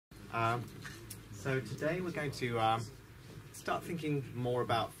So today we're going to start thinking more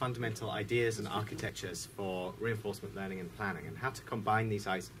about fundamental ideas and architectures for reinforcement learning and planning, and how to combine these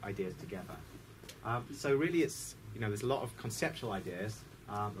ideas together. So really it's, there's a lot of conceptual ideas.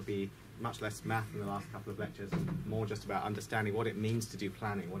 There'll be much less math in the last couple of lectures, more just about understanding what it means to do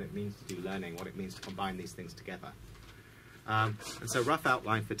planning, what it means to do learning, what it means to combine these things together. And so rough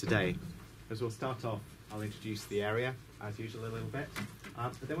outline for today, as we'll start off, I'll introduce the area, as usual, a little bit.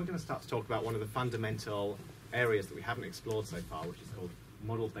 But then we're going to start to talk about one of the fundamental areas that we haven't explored so far, which is called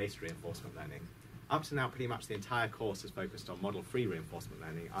model-based reinforcement learning. Up to now, pretty much the entire course is focused on model-free reinforcement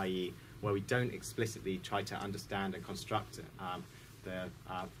learning, i.e. where we don't explicitly try to understand and construct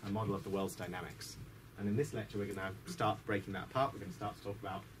a model of the world's dynamics. And in this lecture, we're going to start breaking that apart. We're going to start to talk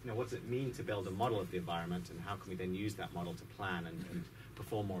about, what does it mean to build a model of the environment, and how can we then use that model to plan and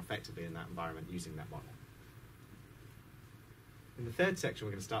perform more effectively in that environment using that model. In the third section,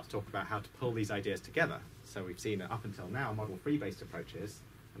 we're going to start to talk about how to pull these ideas together. So we've seen up until now model-free based approaches,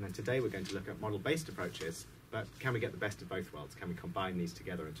 and then today we're going to look at model-based approaches, but can we get the best of both worlds? Can we combine these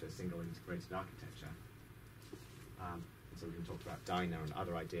together into a single integrated architecture? And so we're going to talk about DINA and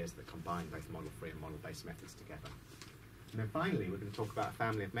other ideas that combine both model-free and model-based methods together. And then finally, we're going to talk about a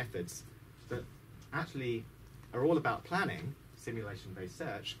family of methods that actually are all about planning, simulation-based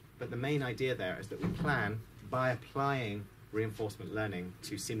search, but the main idea there is that we plan by applying reinforcement learning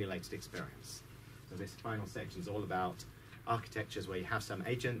to simulated experience. So this final section is all about architectures where you have some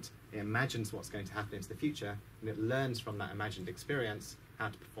agent, it imagines what's going to happen into the future, and it learns from that imagined experience how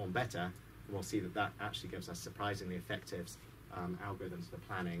to perform better, and we'll see that that actually gives us surprisingly effective algorithms for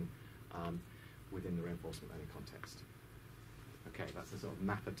planning within the reinforcement learning context. Okay, that's the sort of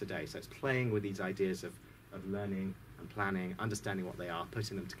map of today. So it's playing with these ideas of learning and planning, understanding what they are,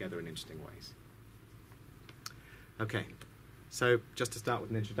 putting them together in interesting ways. Okay, so just to start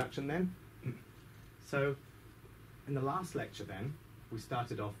with an introduction then. So in the last lecture then, we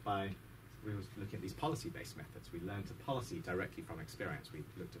started off by, we were looking at these policy-based methods. We learned to policy directly from experience. We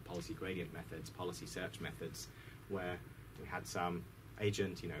looked at policy gradient methods, policy search methods, where we had some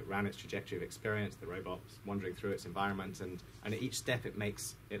agent, ran its trajectory of experience, the robot's wandering through its environment, and at each step it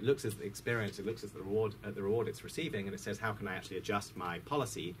looks at the experience, it looks at the reward it's receiving, and it says, how can I actually adjust my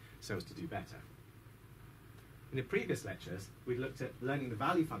policy so as to do better? In the previous lectures, we looked at learning the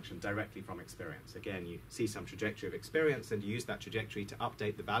value function directly from experience. Again, you see some trajectory of experience, and you use that trajectory to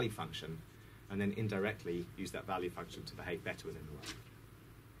update the value function, and then indirectly use that value function to behave better within the world.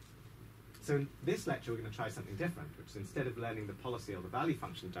 So in this lecture, we're going to try something different, which is instead of learning the policy or the value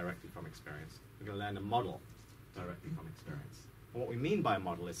function directly from experience, we're going to learn a model directly from experience. And what we mean by a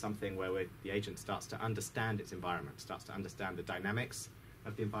model is something where the agent starts to understand its environment, starts to understand the dynamics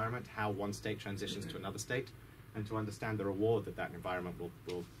of the environment, how one state transitions to another state, and to understand the reward that that environment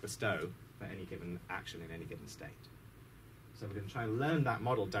will bestow for any given action in any given state. So we're going to try and learn that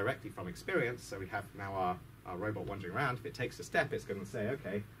model directly from experience. So we have now our robot wandering around. If it takes a step, it's going to say,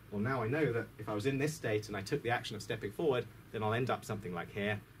 okay, well now I know that if I was in this state and I took the action of stepping forward, then I'll end up something like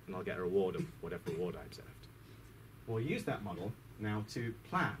here, and I'll get a reward of whatever reward I observed. We'll use that model now to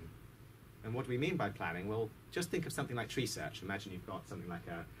plan. And what do we mean by planning? Well, just think of something like tree search. Imagine you've got something like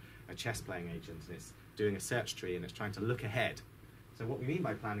a chess playing agent, and it's doing a search tree, and it's trying to look ahead. So what we mean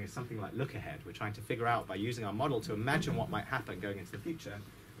by planning is something like look ahead. We're trying to figure out, by using our model to imagine what might happen going into the future,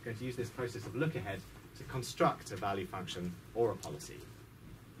 we're going to use this process of look ahead to construct a value function or a policy.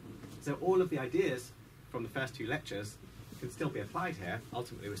 So all of the ideas from the first two lectures can still be applied here.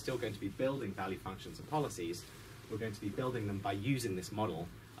 Ultimately, we're still going to be building value functions and policies. We're going to be building them by using this model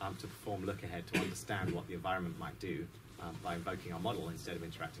to perform look ahead, to understand what the environment might do by invoking our model instead of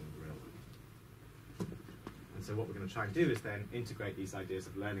interacting with the real world. And so what we're going to try and do is then integrate these ideas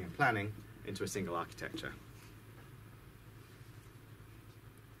of learning and planning into a single architecture.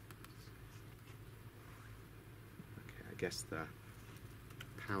 Okay, I guess the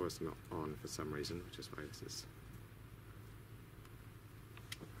power's not on for some reason, which is why this is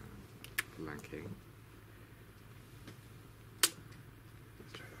blanking.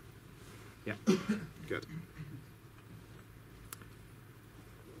 Let's try that. Yeah, good.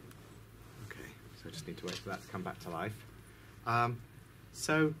 So I just need to wait for that to come back to life.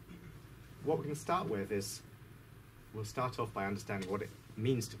 So what we're going to start with is, we'll start off by understanding what it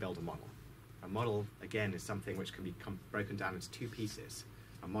means to build a model. A model, again, is something which can be broken down into two pieces.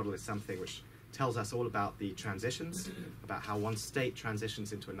 A model is something which tells us all about the transitions, about how one state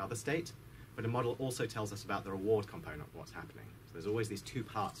transitions into another state, but a model also tells us about the reward component of what's happening. So there's always these two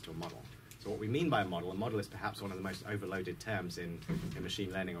parts to a model. So what we mean by a model is perhaps one of the most overloaded terms in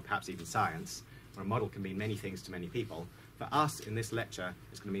machine learning, or perhaps even science, where a model can mean many things to many people. For us, in this lecture,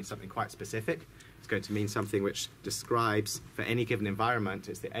 it's going to mean something quite specific. It's going to mean something which describes, for any given environment,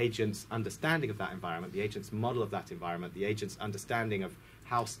 it's the agent's understanding of that environment, the agent's model of that environment, the agent's understanding of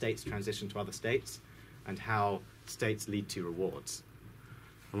how states transition to other states, and how states lead to rewards.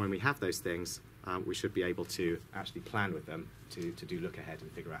 And when we have those things, we should be able to actually plan with them to do look ahead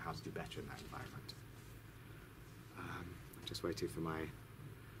and figure out how to do better in that environment. I'm just waiting for my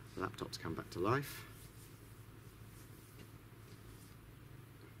laptop to come back to life.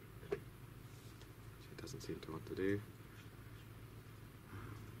 It doesn't seem to want to do.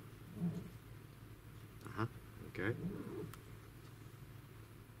 Okay.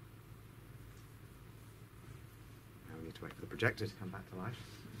 Now we need to wait for the projector to come back to life.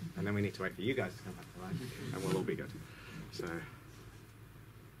 And then we need to wait for you guys to come back to life, and we'll all be good. So, let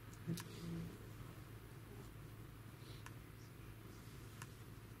me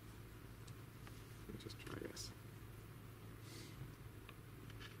just try this.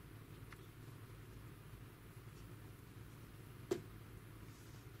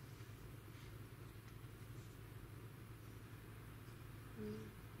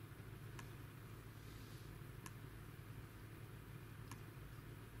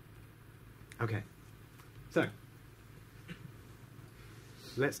 Okay, so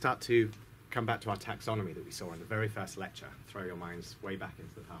let's start to come back to our taxonomy that we saw in the very first lecture. Throw your minds way back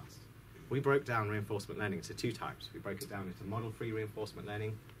into the past. We broke down reinforcement learning into two types. We broke it down into model-free reinforcement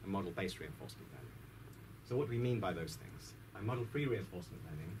learning and model-based reinforcement learning. So what do we mean by those things? By model-free reinforcement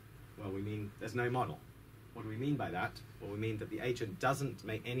learning, well, we mean there's no model. What do we mean by that? Well, we mean that the agent doesn't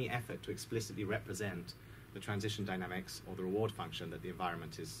make any effort to explicitly represent the transition dynamics or the reward function that the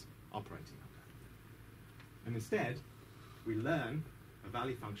environment is operating under. And instead, we learn a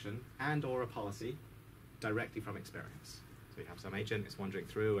value function and or a policy directly from experience. So we have some agent, it's wandering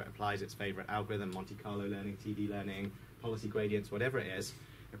through, it applies its favorite algorithm, Monte Carlo learning, TD learning, policy gradients, whatever it is,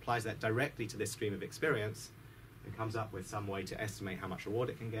 it applies that directly to this stream of experience and comes up with some way to estimate how much reward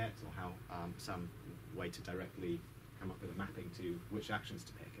it can get, or how some way to directly come up with a mapping to which actions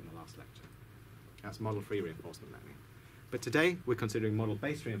to pick in the last lecture. That's model-free reinforcement learning. But today, we're considering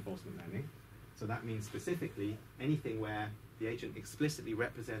model-based reinforcement learning. So that means specifically anything where the agent explicitly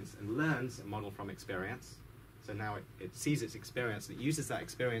represents and learns a model from experience. So now it sees its experience, and it uses that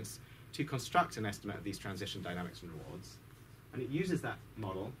experience to construct an estimate of these transition dynamics and rewards. And it uses that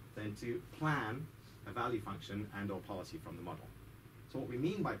model then to plan a value function and or policy from the model. So what we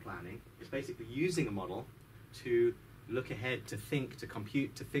mean by planning is basically using a model to look ahead, to think, to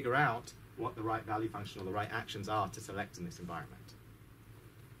compute, to figure out what the right value function or the right actions are to select in this environment.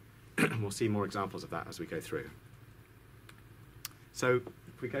 We'll see more examples of that as we go through. So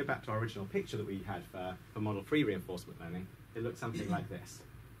if we go back to our original picture that we had for model-free reinforcement learning, it looks something like this.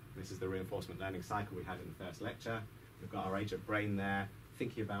 This is the reinforcement learning cycle we had in the first lecture. We've got our agent brain there,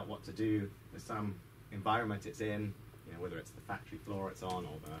 thinking about what to do. There's some environment it's in, you know, whether it's the factory floor it's on,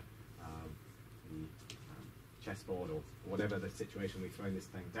 or the chessboard, or whatever the situation we've thrown this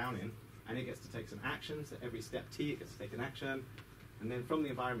thing down in. And it gets to take some actions. At every step t, it gets to take an action. And then from the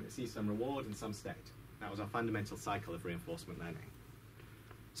environment, it sees some reward and some state. That was our fundamental cycle of reinforcement learning.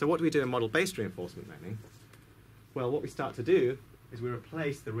 So what do we do in model-based reinforcement learning? Well, what we start to do is we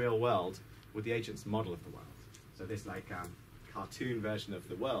replace the real world with the agent's model of the world. So this cartoon version of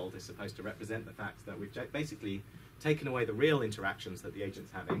the world is supposed to represent the fact that we've basically taken away the real interactions that the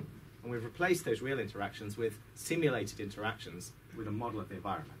agent's having, and we've replaced those real interactions with simulated interactions with a model of the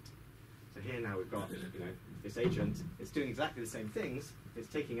environment. So here now we've got, this agent. It's doing exactly the same things.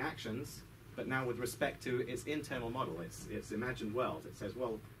 It's taking actions, but now with respect to its internal model, its imagined world. It says,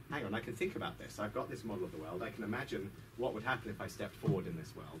 well, hang on, I can think about this. I've got this model of the world. I can imagine what would happen if I stepped forward in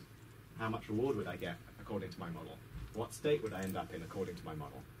this world. How much reward would I get according to my model? What state would I end up in according to my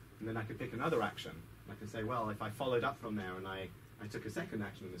model? And then I could pick another action. I can say, well, if I followed up from there and I took a second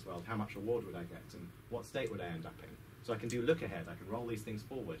action in this world, how much reward would I get? And what state would I end up in? So I can do look ahead, I can roll these things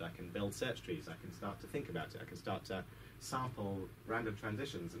forward, I can build search trees, I can start to think about it, I can start to sample random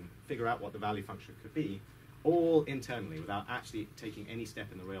transitions and figure out what the value function could be, all internally without actually taking any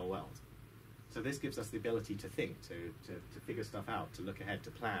step in the real world. So this gives us the ability to think, to figure stuff out, to look ahead,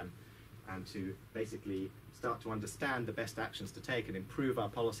 to plan, and to basically start to understand the best actions to take and improve our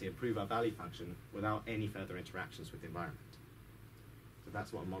policy, improve our value function without any further interactions with the environment. So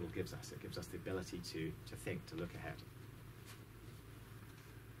that's what a model gives us. It gives us the ability to think, to look ahead.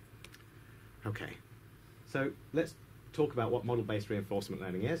 Okay, so let's talk about what model-based reinforcement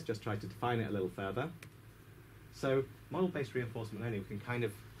learning is, just try to define it a little further. So model-based reinforcement learning, we can kind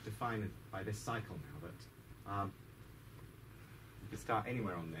of define it by this cycle now, that you can start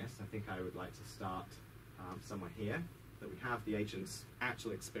anywhere on this. I think I would like to start somewhere here. that we have the agent's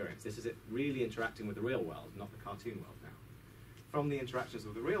actual experience. This is it really interacting with the real world, not the cartoon world now. From the interactions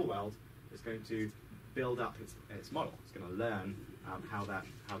with the real world, it's going to build up its model. It's going to learn how that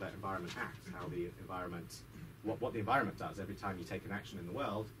environment acts, how the environment, what the environment does. Every time you take an action in the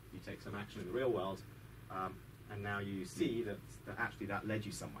world, you take some action in the real world, and now you see that actually that led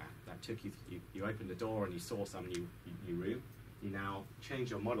you somewhere. That took you opened a door and you saw some new room. You now change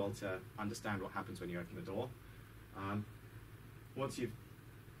your model to understand what happens when you open the door. Once you've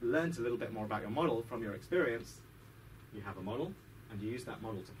learned a little bit more about your model from your experience, you have a model, and you use that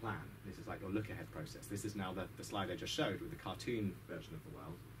model to plan. This is like your look-ahead process. This is now the slide I just showed with the cartoon version of the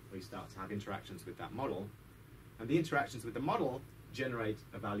world, where you start to have interactions with that model. And the interactions with the model generate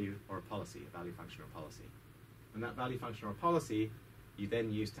a value or a policy, a value function or a policy. And that value function or a policy you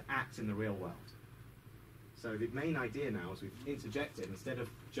then use to act in the real world. So the main idea now is we've interjected, instead of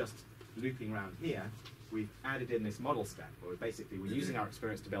just looping around here, we've added in this model step, where we're using our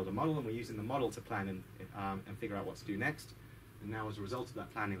experience to build a model, and we're using the model to plan and figure out what to do next. And now as a result of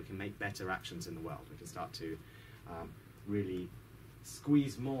that planning, we can make better actions in the world. We can start to really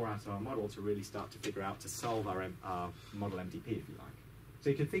squeeze more out of our model to really start to figure out to solve our model MDP, if you like. So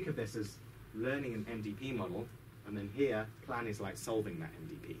you can think of this as learning an MDP model, and then here, plan is like solving that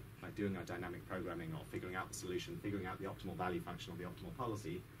MDP, like doing our dynamic programming or figuring out the solution, figuring out the optimal value function or the optimal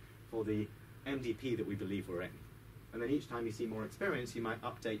policy for the MDP that we believe we're in. And then each time you see more experience, you might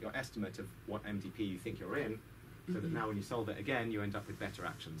update your estimate of what MDP you think you're in, so that now when you solve it again, you end up with better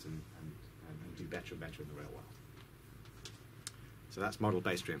actions and do better and better in the real world. So that's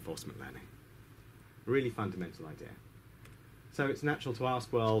model-based reinforcement learning. Really fundamental idea. So it's natural to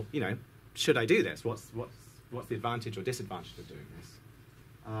ask, well, you know, should I do this? What's the advantage or disadvantage of doing this?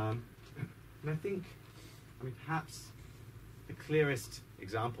 And I think, perhaps the clearest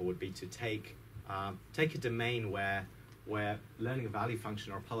example would be to take a domain where learning a value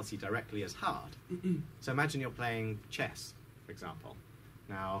function or a policy directly is hard. So imagine you're playing chess, for example.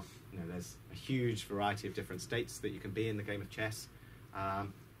 Now, there's a huge variety of different states that you can be in the game of chess.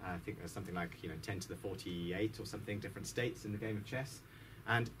 I think there's something like 10 to the 48 or something different states in the game of chess.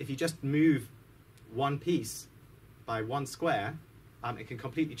 And if you just move one piece by one square, it can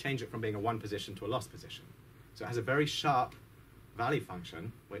completely change it from being a won position to a lost position. So it has a very sharp value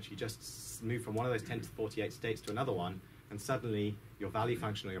function, which you just move from one of those 10 to the 48 states to another one, and suddenly your value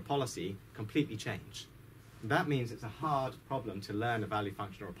function or your policy completely change. And that means it's a hard problem to learn a value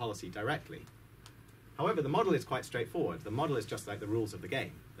function or a policy directly. However, the model is quite straightforward. The model is just like the rules of the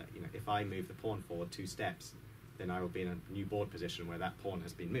game. That, if I move the pawn forward 2 steps, then I will be in a new board position where that pawn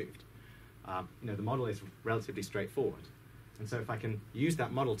has been moved. The model is relatively straightforward. And so if I can use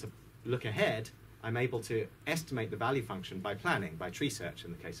that model to look ahead, I'm able to estimate the value function by planning, by tree search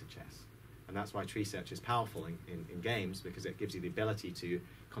in the case of chess. And that's why tree search is powerful in games, because it gives you the ability to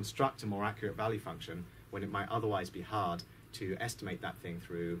construct a more accurate value function when it might otherwise be hard to estimate that thing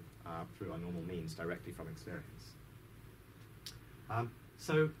through our normal means directly from experience.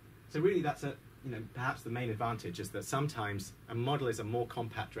 So really that's perhaps the main advantage is that sometimes a model is a more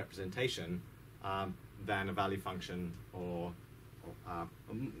compact representation than a value function, or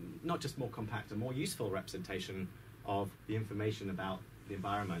not just more compact, a more useful representation of the information about the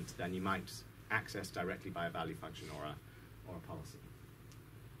environment than you might access directly by a value function or a policy.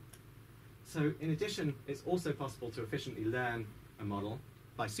 So in addition, it's also possible to efficiently learn a model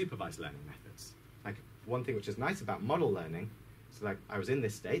by supervised learning methods. Like one thing which is nice about model learning is like I was in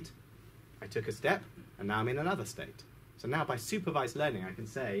this state, I took a step, and now I'm in another state. So now by supervised learning, I can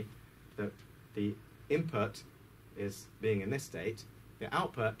say that the input is being in this state, the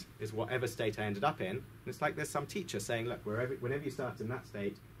output is whatever state I ended up in, and it's like there's some teacher saying, look, whenever you started in that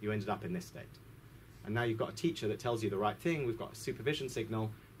state, you ended up in this state. And now you've got a teacher that tells you the right thing, we've got a supervision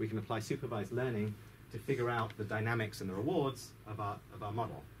signal, we can apply supervised learning to figure out the dynamics and the rewards of our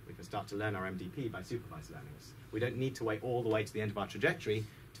model. We can start to learn our MDP by supervised learning. We don't need to wait all the way to the end of our trajectory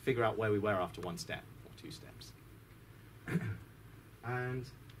to figure out where we were after 1 step or 2 steps. And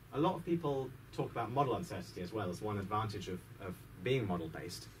a lot of people talk about model uncertainty as well as one advantage of being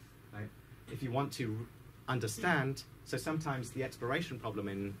model-based. Right? If you want to understand, so sometimes the exploration problem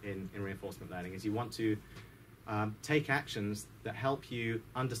in reinforcement learning is you want to take actions that help you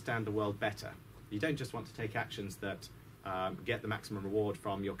understand the world better. You don't just want to take actions that get the maximum reward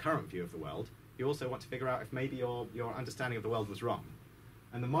from your current view of the world. You also want to figure out if maybe your understanding of the world was wrong.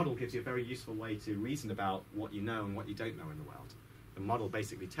 And the model gives you a very useful way to reason about what you know and what you don't know in the world. The model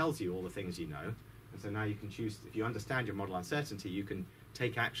basically tells you all the things you know, and so now you can choose, if you understand your model uncertainty, you can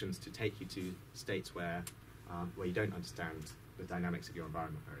take actions to take you to states where you don't understand the dynamics of your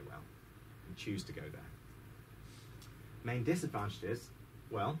environment very well, and choose to go there. main disadvantages,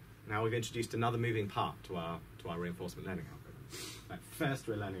 well, now we've introduced another moving part to our reinforcement learning algorithm. Like first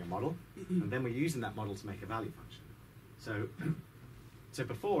we're learning a model, and then we're using that model to make a value function. So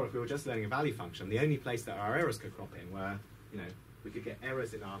before, if we were just learning a value function, the only place that our errors could crop in were, we could get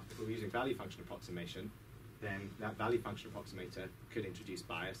errors in if we were using value function approximation, then that value function approximator could introduce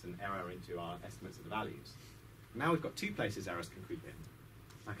bias and error into our estimates of the values. Now we've got two places errors can creep in.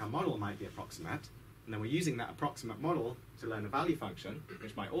 Like our model might be approximate, and then we're using that approximate model to learn a value function,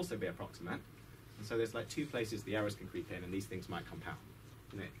 which might also be approximate. And so there's like two places the errors can creep in, and these things might compound.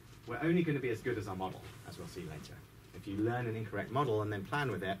 We're only going to be as good as our model, as we'll see later. If you learn an incorrect model and then plan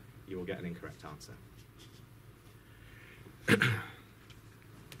with it, you will get an incorrect answer.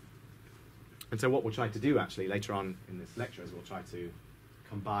 And so what we'll try to do actually later on in this lecture is we'll try to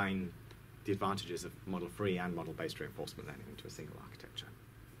combine the advantages of model-free and model-based reinforcement learning into a single architecture.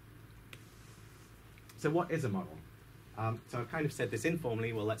 So what is a model? So I've kind of said this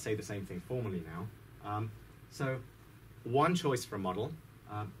informally. Well, let's say the same thing formally now. So one choice for a model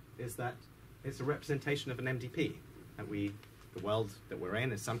is that it's a representation of an MDP. That the world that we're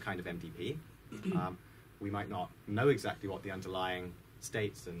in is some kind of MDP. We might not know exactly what the underlying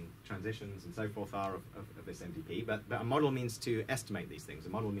states and transitions and so forth are of this MDP, but a model means to estimate these things. A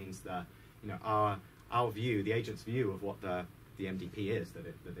model means our view, the agent's view of what the MDP is that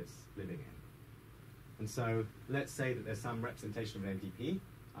it's living in. And so let's say that there's some representation of an MDP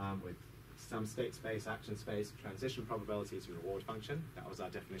with some state space, action space, transition probabilities, and reward function. That was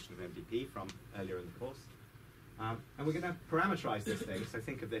our definition of MDP from earlier in the course. And we're going to parameterize this thing. So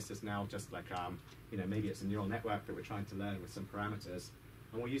think of this as now just like, maybe it's a neural network that we're trying to learn with some parameters.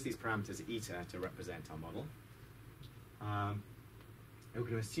 And we'll use these parameters eta to represent our model. And we're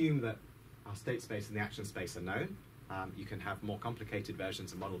going to assume that our state space and the action space are known. You can have more complicated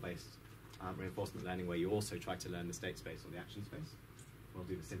versions of model-based reinforcement learning where you also try to learn the state space or the action space. We'll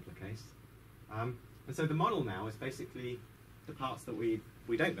do the simpler case. And so the model now is basically the parts that we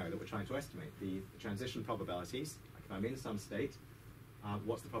don't know that we're trying to estimate. The transition probabilities, like if I'm in some state,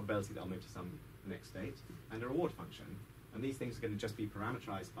 what's the probability that I'll move to some next state, and a reward function. And these things are going to just be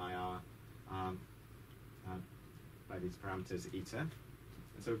parameterized by by these parameters eta.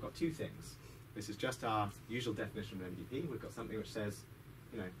 And so we've got two things. This is just our usual definition of MDP. We've got something which says,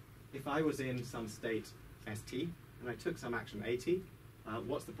 if I was in some state ST and I took some action AT,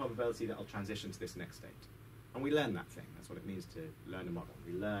 what's the probability that I'll transition to this next state? And we learn that thing. That's what it means to learn a model.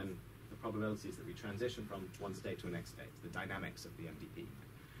 We learn the probabilities that we transition from one state to a next state, the dynamics of the MDP,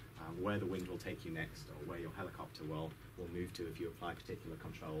 where the wind will take you next, or where your helicopter will move to if you apply particular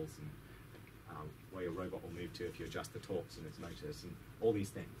controls, and where your robot will move to if you adjust the torques in its motors, and all these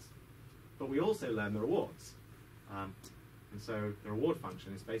things. But we also learn the rewards. And so the reward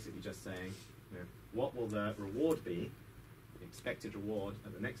function is basically just saying, what will the reward be, the expected reward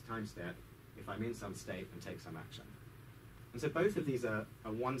at the next time step, if I'm in some state and take some action. And so both of these are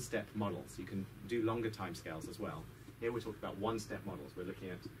one-step models. You can do longer timescales as well. Here we're talking about one-step models. We're looking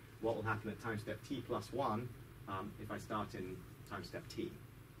at what will happen at time step t plus 1 if I start in time step t.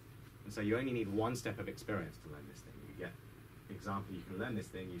 And so you only need one step of experience to learn this thing. You get, for example, you can learn this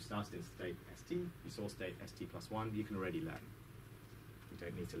thing. You started in state st, you saw state st plus 1, you can already learn. You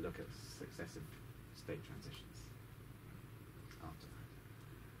don't need to look at successive state transitions after that.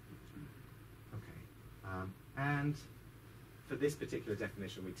 Okay. And for this particular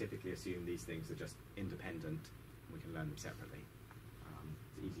definition, we typically assume these things are just independent. We can learn them separately.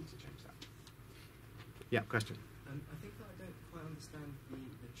 It's easy to change that. Yeah, question? I think that I don't quite understand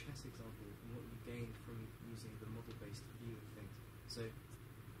the chess example and what you gain from using the model-based view of things. So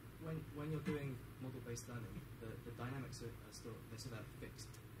when you're doing model-based learning, the dynamics are still, they're sort of fixed.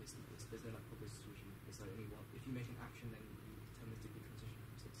 There's no like probability distribution. It's like only one. If you make an action, then you deterministically transition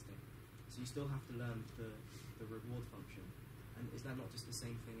from state to state. So you still have to learn the reward function. And is that not just the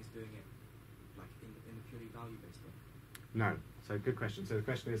same thing as doing it like in the purely value-based way? No. So good question. So the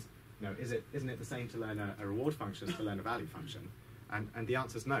question is, isn't it the same to learn a reward function as to learn a value function? And the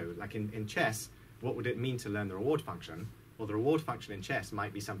answer is no. Like in chess, what would it mean to learn the reward function? Well, the reward function in chess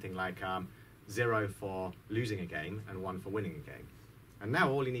might be something like 0 for losing a game and 1 for winning a game. And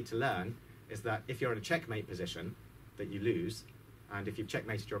now all you need to learn is that if you're in a checkmate position, that you lose, and if you've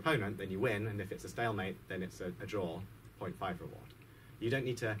checkmated your opponent, then you win, and if it's a stalemate, then it's a draw, 0.5 reward. You don't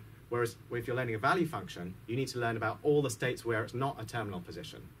need to, whereas if you're learning a value function, you need to learn about all the states where it's not a terminal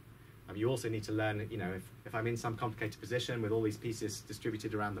position. You also need to learn, if I'm in some complicated position with all these pieces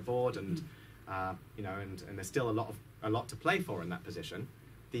distributed around the board, and and there's still a lot to play for in that position,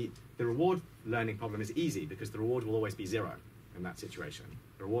 the reward learning problem is easy because the reward will always be 0 in that situation.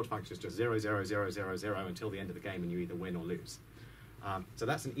 The reward function is just 0, 0, 0, 0, 0 until the end of the game, and you either win or lose. So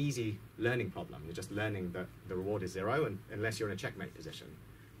that's an easy learning problem. You're just learning that the reward is 0 unless you're in a checkmate position.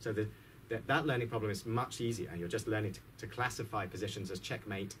 So that learning problem is much easier. You're just learning to classify positions as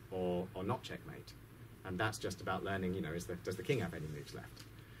checkmate or not checkmate. And that's just about learning, you know, does the king have any moves left?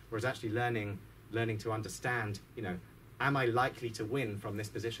 Whereas actually learning to understand, you know, am I likely to win from this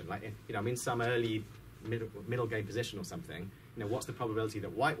position? Like, you know, I'm in some early middle game position or something. You know, what's the probability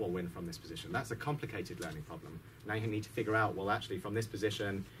that white will win from this position? That's a complicated learning problem. Now you need to figure out, well, actually from this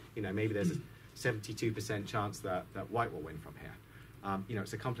position, you know, maybe there's a 72% chance that white will win from here. You know,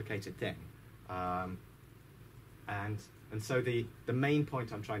 it's a complicated thing. And so the main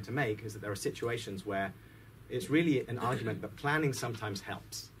point I'm trying to make is that there are situations where it's really an argument that planning sometimes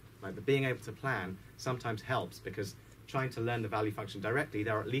helps. Like, the being able to plan sometimes helps, because trying to learn the value function directly,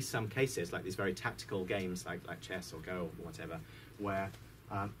 there are at least some cases, like these very tactical games like chess or Go or whatever, where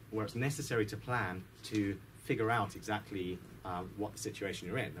it's necessary to plan to figure out exactly what the situation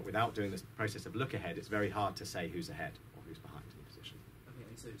you're in. That without doing this process of look ahead, it's very hard to say who's ahead or who's behind in the position. Okay,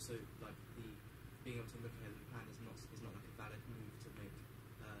 and so like being able to look ahead and plan is not like a valid move to make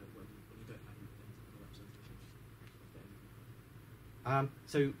when you don't have any representation of them.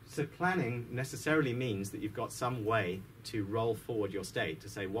 So planning necessarily means that you've got some way to roll forward your state to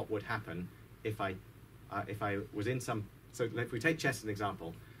say what would happen if I was in some. So if we take chess as an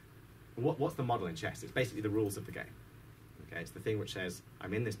example, what's the model in chess? It's basically the rules of the game. Okay, it's the thing which says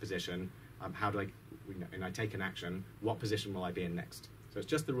I'm in this position. How do and I take an action? What position will I be in next? So it's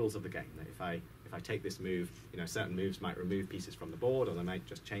just the rules of the game. That if I take this move, you know, certain moves might remove pieces from the board, or they might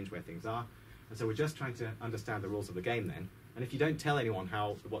just change where things are. And so we're just trying to understand the rules of the game then. And if you don't tell anyone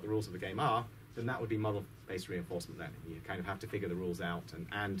what the rules of the game are, then that would be model-based reinforcement learning. You kind of have to figure the rules out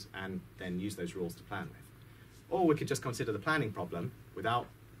and then use those rules to plan with. Or we could just consider the planning problem without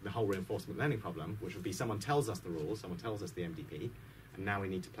the whole reinforcement learning problem, which would be someone tells us the rules, someone tells us the MDP, and now we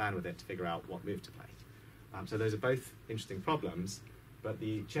need to plan with it to figure out what move to play. So those are both interesting problems, but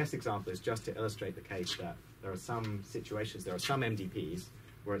the chess example is just to illustrate the case that there are some situations, there are some MDPs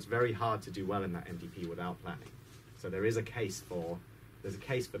where it's very hard to do well in that MDP without planning. So there is a case for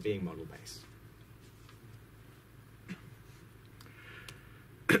being model-based.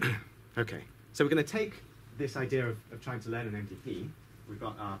 Okay, so we're going to take this idea of trying to learn an MDP. We've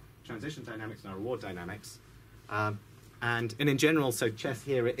got our transition dynamics and our reward dynamics. And in general, so chess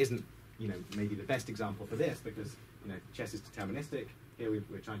here, it isn't, you know, maybe the best example for this, because, you know, chess is deterministic. Here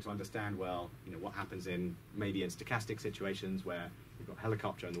we're trying to understand, well, you know, what happens in stochastic situations where you've got a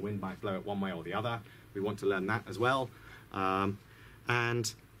helicopter and the wind might blow it one way or the other. We want to learn that as well.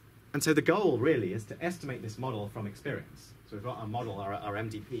 And so the goal really is to estimate this model from experience. So we've got our model, our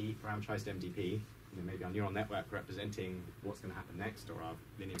MDP, parameterized MDP, you know, maybe our neural network representing what's going to happen next, or our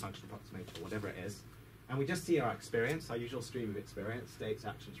linear function approximation, or whatever it is. And we just see our experience, our usual stream of experience, states,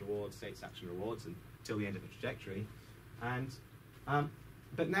 actions, rewards, until the end of the trajectory.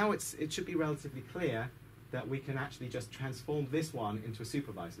 But now it should be relatively clear that we can actually just transform this one into a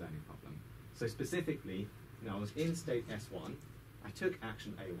supervised learning problem. So specifically, you know, I was in state S1, I took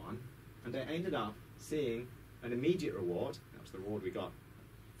action A1, and I ended up seeing an immediate reward, that was the reward we got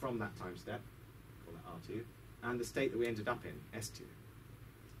from that time step, call that R2, and the state that we ended up in, S2.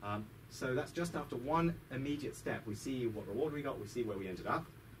 So that's just after one immediate step. We see what reward we got, we see where we ended up,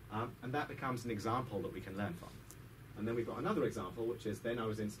 and that becomes an example that we can learn from. And then we've got another example, which is then I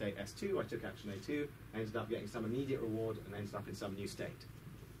was in state S2, I took action A2, I ended up getting some immediate reward, and ended up in some new state.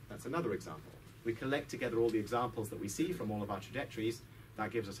 That's another example. We collect together all the examples that we see from all of our trajectories.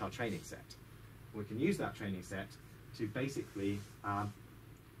 That gives us our training set. We can use that training set to basically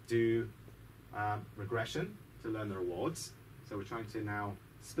do regression to learn the rewards. So we're trying to now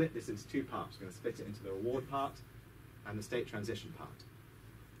split this into two parts. We're going to split it into the reward part and the state transition part.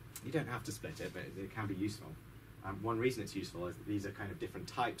 You don't have to split it, but it can be useful. One reason it's useful is that these are kind of different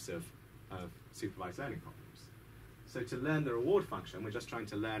types of supervised learning problems. So to learn the reward function, we're just trying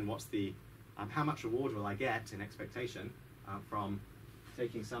to learn what's the how much reward will I get in expectation from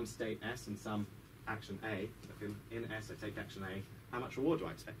taking some state S and some action A. So if in S I take action A, how much reward do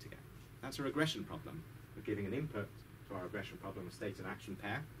I expect to get? That's a regression problem. We're giving an input to our regression problem, a state and action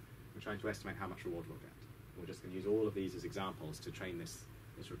pair. We're trying to estimate how much reward we'll get. We're just going to use all of these as examples to train this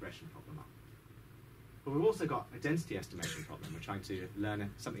regression problem up. But we've also got a density estimation problem. We're trying to learn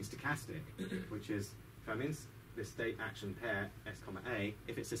something stochastic, which is if I'm in this state action pair S comma A,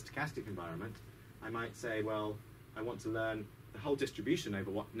 if it's a stochastic environment, I might say, well, I want to learn the whole distribution over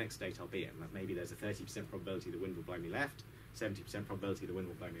what next state I'll be in. Like maybe there's a 30% probability the wind will blow me left, 70% probability the wind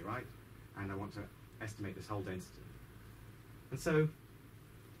will blow me right, and I want to estimate this whole density. And so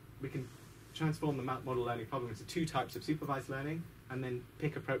we can transform the model learning problem into two types of supervised learning, and then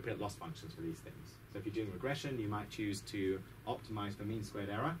pick appropriate loss functions for these things. So if you're doing regression, you might choose to optimize for mean squared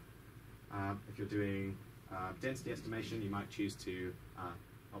error. If you're doing density estimation, you might choose to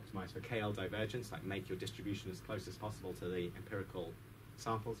optimize for KL divergence, like make your distribution as close as possible to the empirical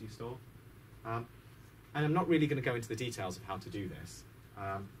samples you store. And I'm not really going to go into the details of how to do this,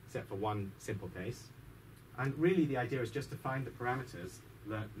 except for one simple case. And really the idea is just to find the parameters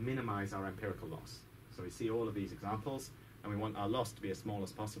that minimize our empirical loss. So we see all of these examples, and we want our loss to be as small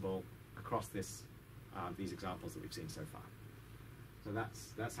as possible across these examples that we've seen so far. So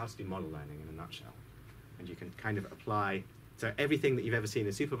that's how to do model learning in a nutshell. And you can kind of apply, so everything that you've ever seen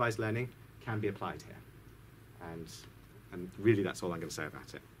in supervised learning can be applied here. And really that's all I'm going to say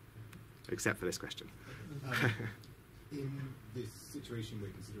about it, except for this question. In this situation we're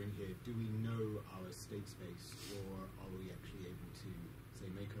considering here, do we know our state space, or are we actually able to, say,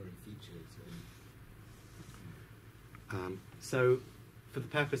 make our own features? So for the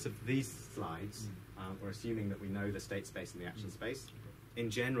purpose of these slides, we're assuming that we know the state space and the action space. In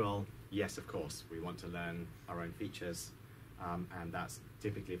general, yes, of course, we want to learn our own features, and that's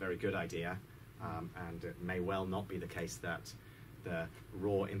typically a very good idea, and it may well not be the case that the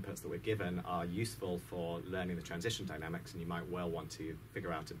raw inputs that we're given are useful for learning the transition dynamics, and you might well want to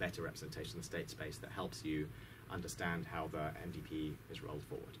figure out a better representation of the state space that helps you understand how the MDP is rolled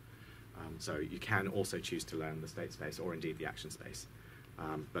forward. So you can also choose to learn the state space or indeed the action space,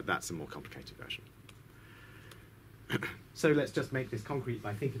 but that's a more complicated version. So let's just make this concrete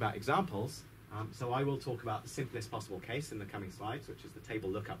by thinking about examples. So I will talk about the simplest possible case in the coming slides, which is the table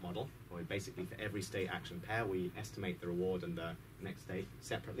lookup model, where basically for every state action pair we estimate the reward and the next state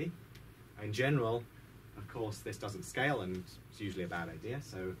separately. In general, of course, this doesn't scale, and it's usually a bad idea,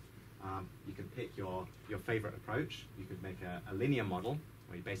 so you can pick your favorite approach. You could make a linear model,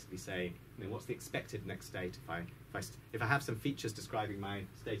 where you basically say, you know, what's the expected next state if I have some features describing my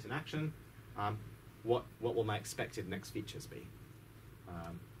state in action, what will my expected next features be?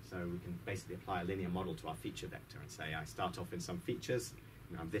 So we can basically apply a linear model to our feature vector and say, I start off in some features,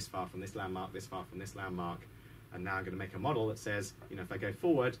 you know, I'm this far from this landmark, this far from this landmark, and now I'm going to make a model that says, you know, if I go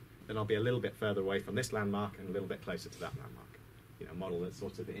forward, then I'll be a little bit further away from this landmark and a little bit closer to that landmark. You know, a model that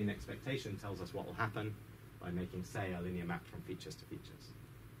sort of in expectation tells us what will happen by making, say, a linear map from features to features.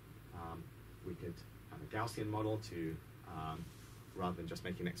 We could have a Gaussian model to, rather than just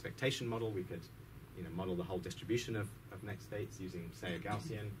making an expectation model, we could, you know, model the whole distribution of next states using, say, a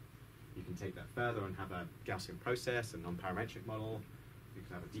Gaussian. You can take that further and have a Gaussian process, a non-parametric model. You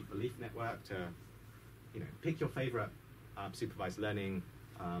can have a deep belief network to, you know, pick your favorite supervised learning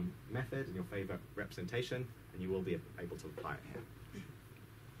method and your favorite representation, and you will be able to apply it here. ...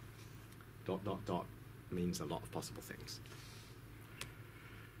 means a lot of possible things.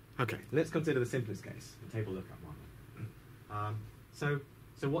 Okay, let's consider the simplest case, the table lookup model.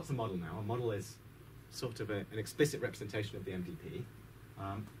 So what's a model now? A model is sort of an explicit representation of the MDP.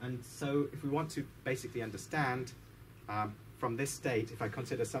 And so if we want to basically understand from this state, if I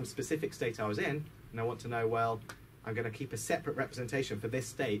consider some specific state I was in, and I want to know, well, I'm going to keep a separate representation for this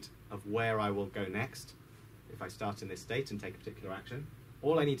state of where I will go next if I start in this state and take a particular action,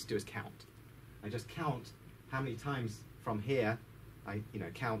 all I need to do is count. I just count how many times from here I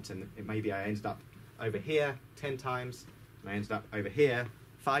count, and maybe I ended up over here 10 times, and I ended up over here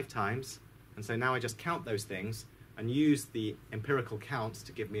 5 times, and so now I just count those things and use the empirical counts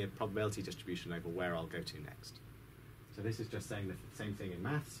to give me a probability distribution over where I'll go to next. So this is just saying the same thing in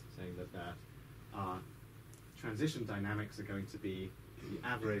maths, saying that our transition dynamics are going to be the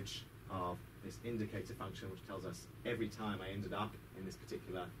average of this indicator function, which tells us every time I ended up in this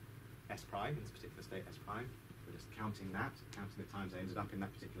particular S prime, in this particular state S prime. We're just counting that, counting the times I ended up in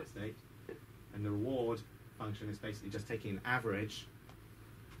that particular state. And the reward function is basically just taking an average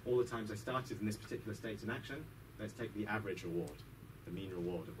all the times I started in this particular state in action. Let's take the average reward, the mean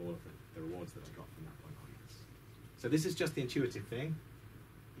reward of all of the rewards that I got from that point onwards. So this is just the intuitive thing.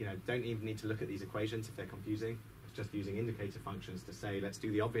 You know, don't even need to look at these equations if they're confusing. It's just using indicator functions to say, let's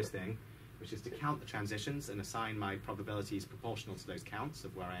do the obvious thing, which is to count the transitions and assign my probabilities proportional to those counts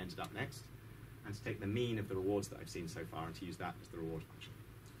of where I ended up next, and to take the mean of the rewards that I've seen so far and to use that as the reward function.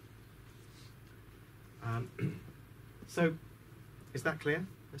 So, is that clear,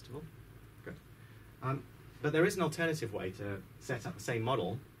 first of all? Good. But there is an alternative way to set up the same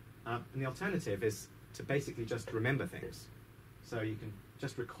model, and the alternative is to basically just remember things. So you can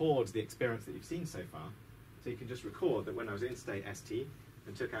just record the experience that you've seen so far. So you can just record that when I was in state ST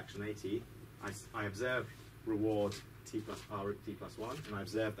and took action AT, I observed reward T plus R T plus 1, and I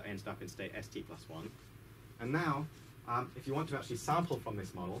observed that I ended up in state ST plus 1. And now, if you want to actually sample from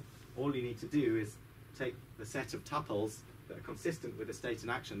this model, all you need to do is take the set of tuples that are consistent with the state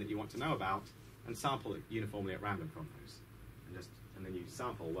and action that you want to know about and sample it uniformly at random from those. And then you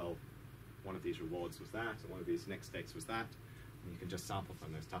sample, well, one of these rewards was that, and one of these next states was that, and you can just sample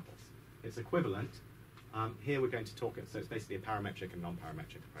from those tuples. It's equivalent. Here we're going to talk, so it's basically a parametric and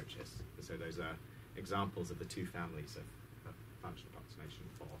non-parametric approaches. So those are examples of the two families of functional approximation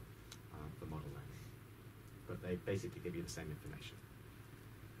for model learning. But they basically give you the same information.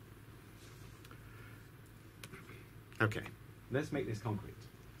 Okay, let's make this concrete.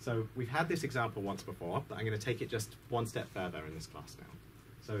 So we've had this example once before, but I'm going to take it just one step further in this class now.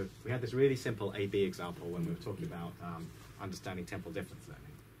 So we had this really simple A-B example when we were talking about understanding temporal difference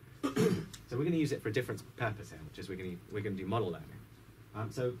learning. So we're going to use it for a different purpose here, which is we're going to do model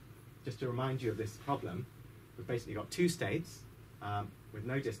learning. So just to remind you of this problem, we've basically got two states with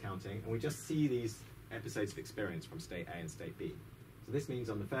no discounting, and we just see these episodes of experience from state A and state B. So this means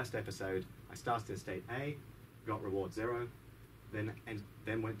on the first episode, I started in state A, got reward 0, then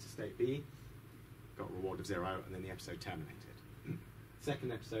went to state B, got reward of 0, and then the episode terminated.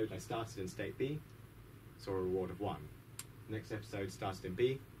 Second episode, I started in state B, saw a reward of 1. Next episode, started in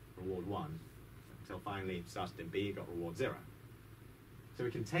B, reward 1, until finally started in B, got reward 0. So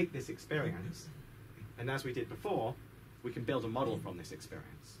we can take this experience, and as we did before, we can build a model from this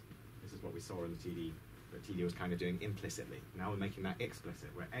experience. This is what we saw in the TD, that TD was kind of doing implicitly. Now we're making that explicit.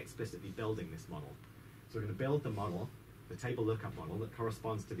 We're explicitly building this model. So we're going to build the model, the table lookup model, that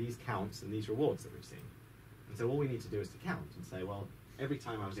corresponds to these counts and these rewards that we've seen. And so all we need to do is to count and say, well, every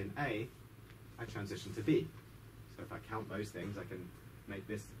time I was in A, I transitioned to B. So if I count those things, I can make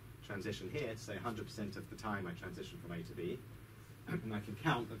this transition here to say 100% of the time I transition from A to B. And I can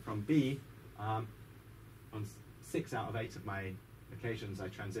count that from B, on 6 out of 8 of my occasions, I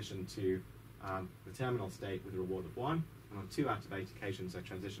transitioned to the terminal state with a reward of 1. And on 2 out of 8 occasions, I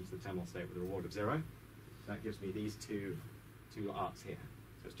transitioned to the terminal state with a reward of 0. So that gives me these two arcs here.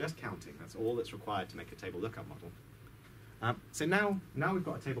 So it's just counting. That's all that's required to make a table lookup model. So now we've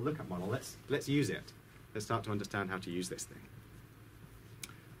got a table lookup model. Let's use it. Let's start to understand how to use this thing.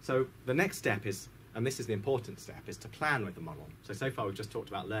 So the next step is, and this is the important step, is to plan with the model. So far we've just talked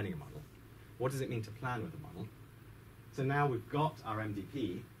about learning a model. What does it mean to plan with a model? So now we've got our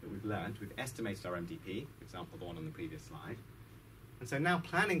MDP that we've learned. We've estimated our MDP, for example, the one on the previous slide. And so now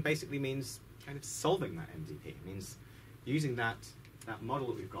planning basically means kind of solving that MDP. It means using that model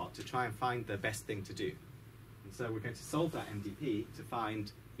that we've got to try and find the best thing to do. And so we're going to solve that MDP to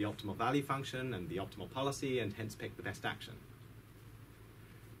find the optimal value function and the optimal policy, and hence pick the best action.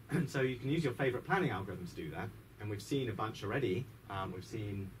 And so you can use your favorite planning algorithm to do that. And we've seen a bunch already. We've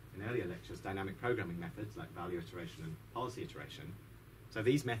seen in earlier lectures dynamic programming methods like value iteration and policy iteration. So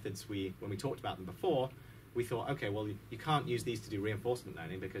these methods, when we talked about them before, we thought, okay, well, you can't use these to do reinforcement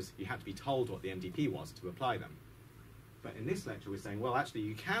learning because you had to be told what the MDP was to apply them. But in this lecture, we're saying, well, actually,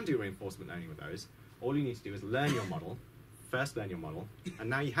 you can do reinforcement learning with those. All you need to do is learn your model, first learn your model, and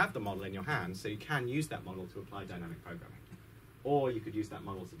now you have the model in your hands, so you can use that model to apply dynamic programming. Or you could use that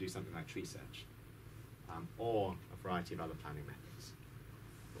model to do something like tree search, or a variety of other planning methods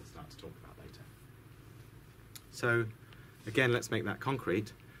we'll start to talk about later. So again, let's make that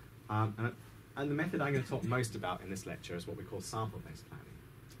concrete. And the method I'm going to talk most about in this lecture is what we call sample-based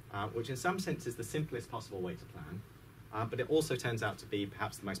planning, which in some sense is the simplest possible way to plan, but it also turns out to be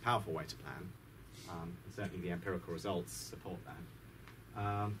perhaps the most powerful way to plan. And certainly the empirical results support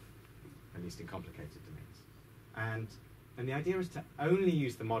that, at least in complicated domains. And the idea is to only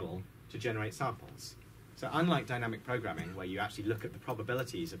use the model to generate samples. So unlike dynamic programming, where you actually look at the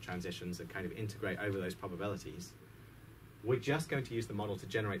probabilities of transitions and kind of integrate over those probabilities, we're just going to use the model to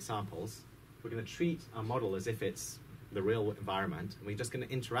generate samples. We're going to treat our model as if it's the real environment, and we're just going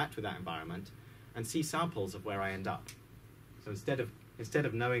to interact with that environment and see samples of where I end up. So instead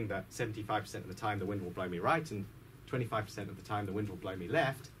of knowing that 75% of the time the wind will blow me right and 25% of the time the wind will blow me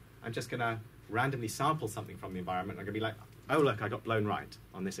left, I'm just going to randomly sample something from the environment. I'm going to be like, oh, look, I got blown right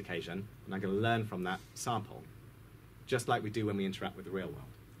on this occasion, and I'm going to learn from that sample, just like we do when we interact with the real world.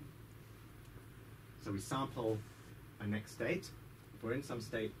 So we sample a next state. If we're in some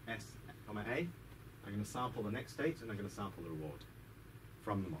state S, A, I'm going to sample the next state, and I'm going to sample the reward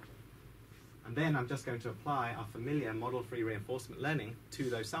from the model. And then I'm just going to apply our familiar model-free reinforcement learning to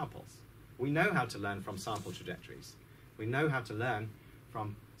those samples. We know how to learn from sample trajectories. We know how to learn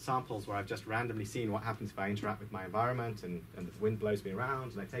from samples where I've just randomly seen what happens if I interact with my environment and the wind blows me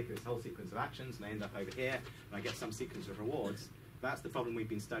around, and I take this whole sequence of actions and I end up over here and I get some sequence of rewards. That's the problem we've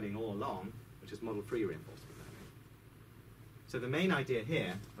been studying all along, which is model-free reinforcement learning. So the main idea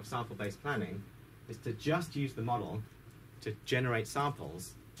here of sample-based planning is to just use the model to generate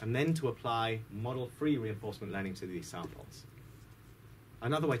samples and then to apply model-free reinforcement learning to these samples.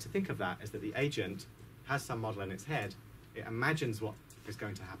 Another way to think of that is that the agent has some model in its head, it imagines what is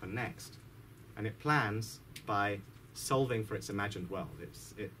going to happen next, and it plans by solving for its imagined world.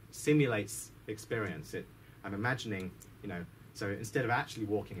 It simulates experience. I'm imagining, so instead of actually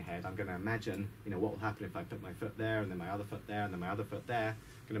walking ahead, I'm going to imagine, what will happen if I put my foot there, and then my other foot there, and then my other foot there.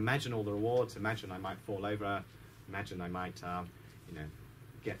 I'm going to imagine all the rewards, imagine I might fall over, imagine I might,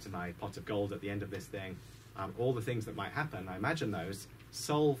 get to my pot of gold at the end of this thing. All the things that might happen, I imagine those,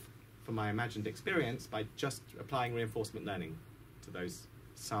 solve for my imagined experience by just applying reinforcement learning to those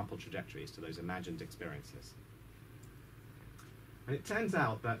sample trajectories, to those imagined experiences. And it turns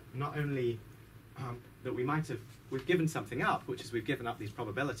out that not only that we've given something up, which is we've given up these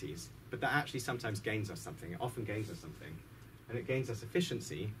probabilities, but that actually sometimes gains us something. It often gains us something. And it gains us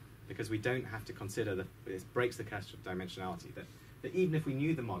efficiency because we don't have to consider that it breaks the curse of dimensionality. That even if we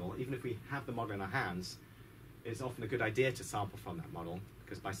knew the model, even if we have the model in our hands, it's often a good idea to sample from that model,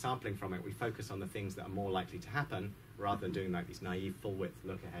 because by sampling from it, we focus on the things that are more likely to happen, rather than doing like these naive full-width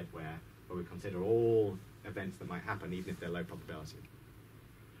look ahead where we consider all events that might happen, even if they're low probability.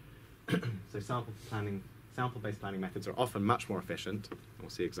 So sample-based planning methods are often much more efficient. We'll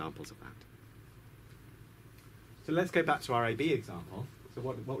see examples of that. So let's go back to our AB example. So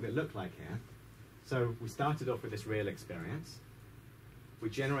what would it look like here? So we started off with this real experience. We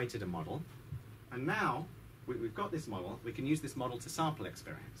generated a model. And now we've got this model. We can use this model to sample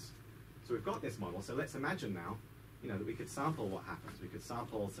experience. So we've got this model. So let's imagine now that we could sample what happens. We could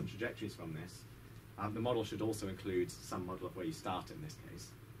sample some trajectories from this. The model should also include some model of where you start in this case.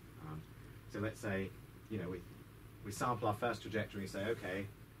 So let's say, we sample our first trajectory and say, okay,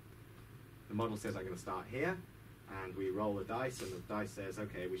 the model says I'm going to start here, and we roll the dice, and the dice says,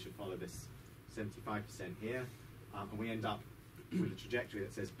 okay, we should follow this 75% here, and we end up with a trajectory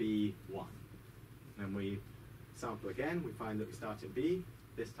that says B1. And we sample again, we find that we start in B.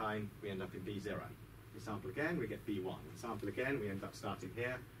 This time, we end up in B0. We sample again, we get B1. We sample again, we end up starting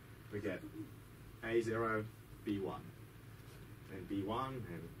here. We get A0, B1. And B1,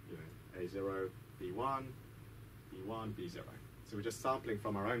 and A0, B1, B1, B0. So we're just sampling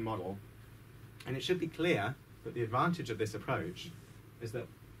from our own model. And it should be clear that the advantage of this approach is that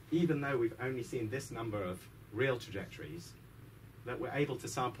even though we've only seen this number of real trajectories, that we're able to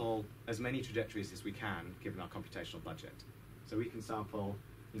sample as many trajectories as we can given our computational budget. So we can sample,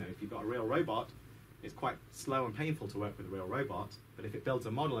 if you've got a real robot, it's quite slow and painful to work with a real robot, but if it builds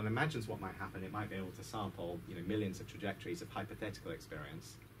a model and imagines what might happen, it might be able to sample millions of trajectories of hypothetical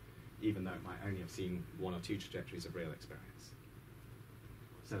experience, even though it might only have seen 1 or 2 trajectories of real experience.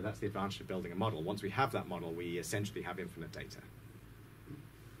 So that's the advantage of building a model. Once we have that model, we essentially have infinite data.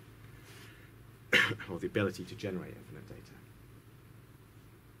 Or the ability to generate infinite data.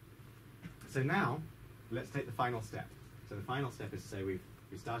 So now, let's take the final step. So the final step is to say we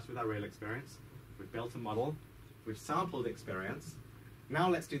started with our real experience, we've built a model, we've sampled experience. Now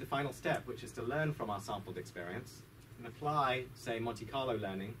let's do the final step, which is to learn from our sampled experience and apply, say, Monte Carlo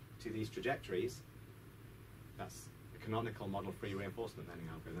learning to these trajectories. That's the canonical model-free reinforcement learning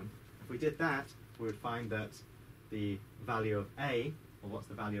algorithm. If we did that, we would find that the value of A, or what's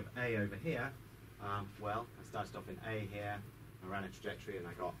the value of A over here? Well, I started off in A here, I ran a trajectory and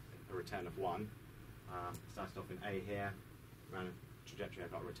I got a return of 1. Started off in A here, ran a trajectory, I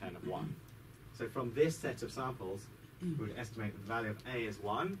got a return of 1. So from this set of samples, we would estimate that the value of A is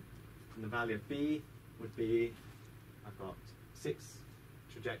 1, and the value of B would be, I've got 6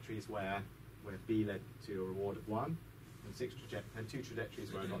 trajectories where B led to a reward of 1, and 2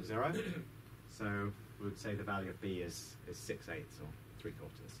 trajectories where I got 0. So we would say the value of B is 6/8 or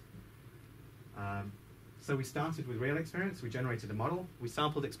 3/4. So we started with real experience, we generated a model, we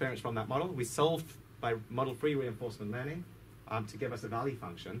sampled experience from that model, we solved by model-free reinforcement learning to give us a value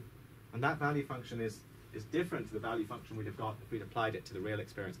function, and that value function is different to the value function we'd have got if we'd applied it to the real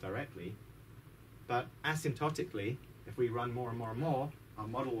experience directly, but asymptotically, if we run more and more and more, our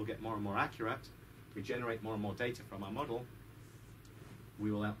model will get more and more accurate, we generate more and more data from our model,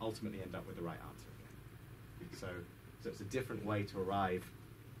 we will ultimately end up with the right answer again. So it's a different way to arrive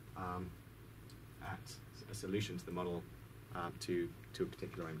at a solution to the model to a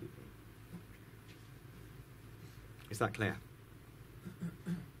particular MDP. Is that clear?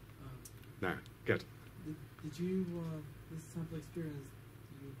 No? Good. Did you, this sample experience,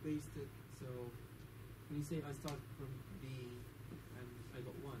 you based it, so when you say I start from B and I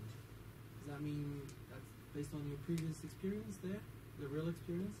got 1, does that mean that's based on your previous experience there, the real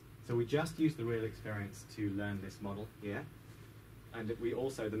experience? So we just used the real experience to learn this model here. And we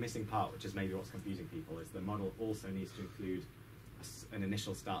also, the missing part, which is maybe what's confusing people, is the model also needs to include an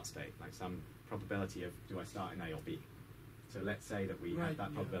initial start state, like some probability of do I start in A or B. So let's say that we have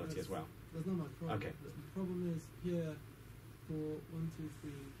that probability as well. That's not my problem. Okay. The problem is here for 1, 2,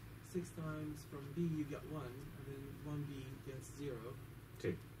 3, 6 times from B you get 1, and then 1B gets 0.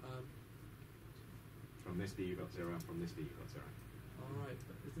 2. From this B you got 0, and from this B you got 0. Alright,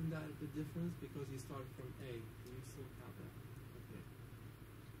 but isn't that the difference because you start from A? You still have that. Okay.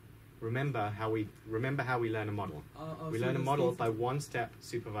 Remember how we learn a model. We so learn a the model states- by one-step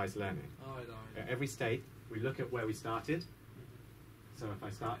supervised learning. Alright. At every state, we look at where we started. So if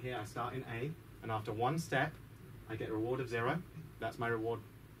I start here, I start in A, and after one step, I get a reward of 0. That's my reward,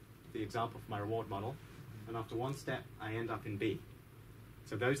 the example for my reward model. And after one step, I end up in B.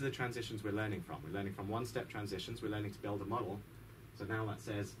 So those are the transitions we're learning from. We're learning from one-step transitions. We're learning to build a model. So now that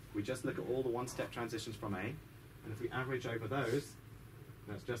says we just look at all the one-step transitions from A, and if we average over those,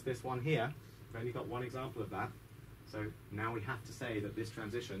 that's just this one here. We've only got one example of that. So now we have to say that this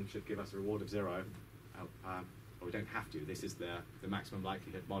transition should give us a reward of 0. Or we don't have to. This is the maximum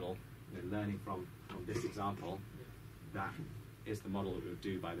likelihood model. Learning from this example, that is the model that we would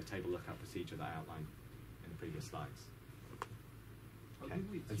do by the table lookup procedure that I outlined in the previous slides. Okay.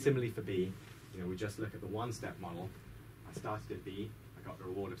 And similarly for B, we just look at the one-step model. I started at B, I got the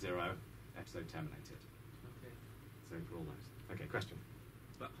reward of 0, episode terminated. Okay. So for all those. Okay, question?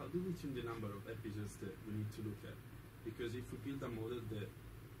 But how do we tune the number of episodes that we need to look at? Because if we build a model that,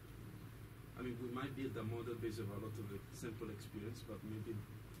 we might build a model based on a lot of the sample experience, but maybe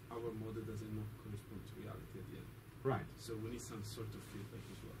our model doesn't not correspond to reality at the end. Right. So we need some sort of feedback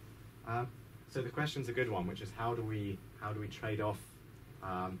as well. So the question's a good one, which is how do we trade off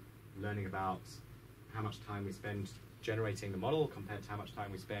learning about how much time we spend generating the model compared to how much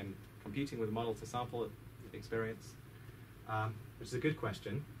time we spend computing with the model to sample experience, which is a good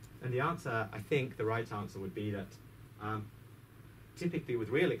question. And the answer, I think, the right answer would be that typically with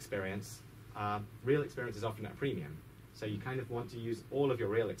real experience is often at a premium. So you kind of want to use all of your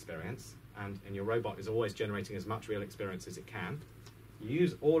real experience, and your robot is always generating as much real experience as it can. You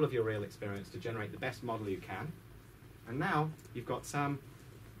use all of your real experience to generate the best model you can. And now you've got some,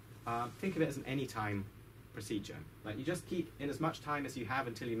 think of it as an anytime procedure. Like you just keep in as much time as you have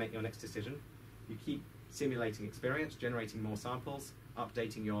until you make your next decision. You keep simulating experience, generating more samples,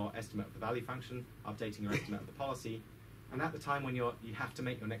 updating your estimate of the value function, updating your estimate of the policy. And at the time when you have to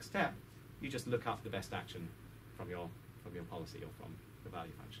make your next step, you just look up the best action from your policy or from the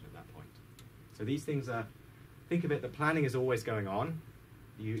value function at that point. So these things are, think of it, the planning is always going on.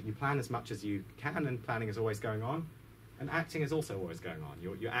 You plan as much as you can, and planning is always going on. And acting is also always going on.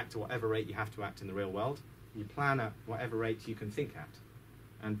 You act at whatever rate you have to act in the real world. You plan at whatever rate you can think at.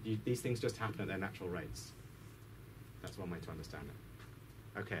 And these things just happen at their natural rates. That's one way to understand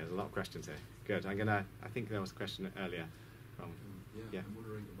it. Okay, there's a lot of questions here. Good. I think there was a question earlier. Yeah. I'm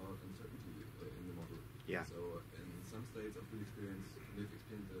wondering about uncertainty in the model. Yeah. So in some states of field experience, we've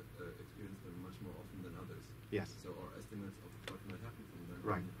experienced them much more often than others. Yes. So our estimates of what might happen from them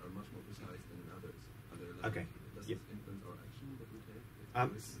are much more precise than in others. Okay. Does Yeah. this influence our action that we take?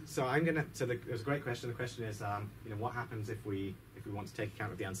 So it was a great question. The question is, what happens if we want to take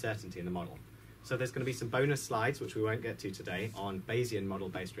account of the uncertainty in the model? So there's going to be some bonus slides, which we won't get to today, on Bayesian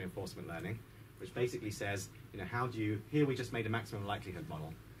model-based reinforcement learning, which basically says, here we just made a maximum likelihood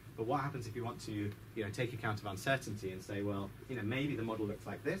model. But what happens if you want to, take account of uncertainty and say, well, maybe the model looks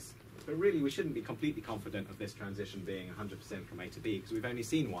like this, but really we shouldn't be completely confident of this transition being 100% from A to B, because we've only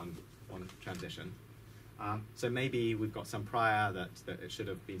seen one transition. So maybe we've got some prior that it should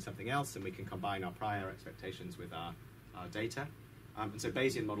have been something else, and we can combine our prior expectations with our data. And so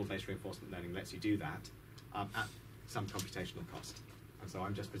Bayesian model-based reinforcement learning lets you do that at some computational cost. And so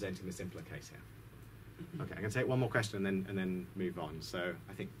I'm just presenting the simpler case here. Okay, I'm going to take one more question and then move on. So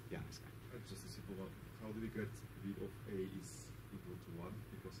I think, let's go. Just a simple one. How do we get V of A is equal to 1?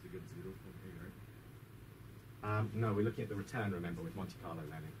 Because we get 0 from A, right? No, we're looking at the return, remember, with Monte Carlo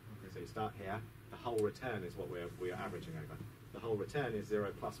learning. Okay. So you start here. The whole return is what we're averaging over. The whole return is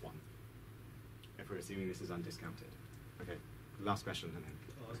 0 plus 1, if we're assuming this is undiscounted. Okay, last question and then.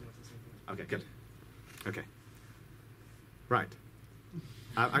 I was going to say something. Okay, good. Okay. Right.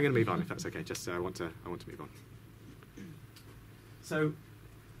 I'm going to move on if that's okay. Just I want to move on. So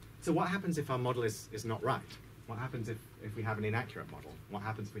what happens if our model is not right? What happens if we have an inaccurate model? What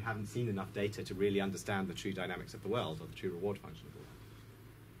happens if we haven't seen enough data to really understand the true dynamics of the world or the true reward function of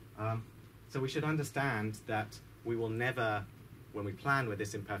the world? So we should understand that we will never, when we plan with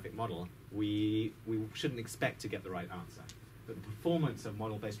this imperfect model, we shouldn't expect to get the right answer. But the performance of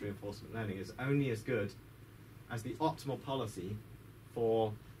model-based reinforcement learning is only as good as the optimal policy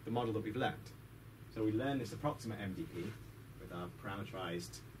for the model that we've learned. So we learn this approximate MDP with our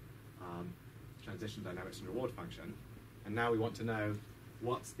parameterized transition dynamics and reward function, and now we want to know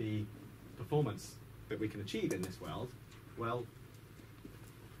what's the performance that we can achieve in this world. Well,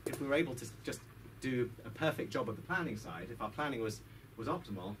 if we were able to just do a perfect job of the planning side, if our planning was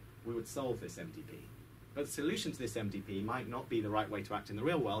optimal, we would solve this MDP. But the solution to this MDP might not be the right way to act in the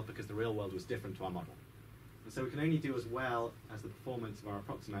real world, because the real world was different to our model. And so we can only do as well as the performance of our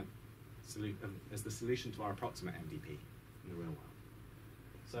approximate as the solution to our approximate MDP in the real world.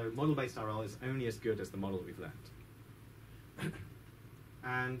 So model-based RL is only as good as the model that we've learned.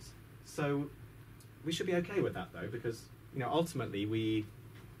 And so we should be okay with that, though, because ultimately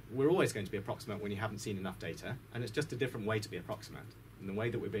we're always going to be approximate when you haven't seen enough data, and it's just a different way to be approximate. And the way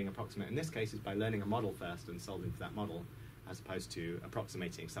that we're being approximate in this case is by learning a model first and solving for that model, as opposed to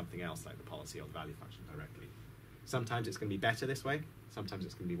approximating something else like the policy or the value function directly. Sometimes it's going to be better this way, sometimes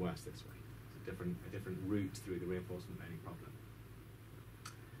it's going to be worse this way. It's a different route through the reinforcement learning problem.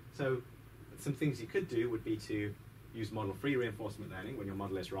 So some things you could do would be to use model-free reinforcement learning when your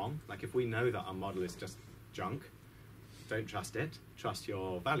model is wrong. Like if we know that our model is just junk, don't trust it, trust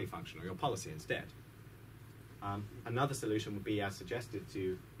your value function or your policy instead. Another solution would be, as suggested,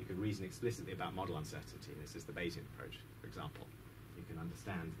 you could reason explicitly about model uncertainty. This is the Bayesian approach, for example. You can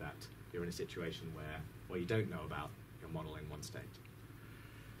understand that you're in a situation where you don't know about your model in one state.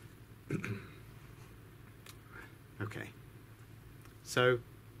 Okay. So,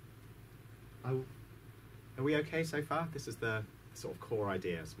 are we okay so far? This is the sort of core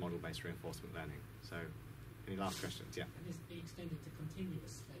ideas, model-based reinforcement learning. So, any last questions? Yeah. Can this be extended to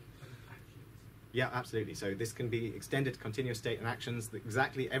continuous state and actions? Yeah, absolutely. So this can be extended to continuous state and actions.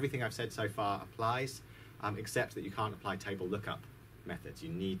 Exactly everything I've said so far applies, except that you can't apply table lookup methods. You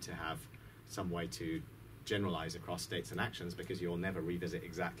need to have some way to generalize across states and actions, because you'll never revisit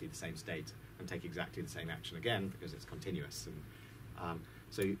exactly the same state and take exactly the same action again, because it's continuous. And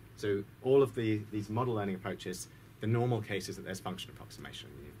so all of these model learning approaches, the normal case is that there's function approximation.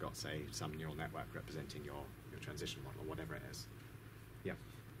 You've got, say, some neural network representing your transition model, or whatever it is. Yeah.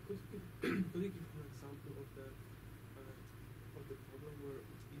 Could you give an example of the problem where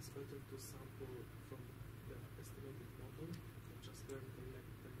it's better to sample from the estimated model and just learn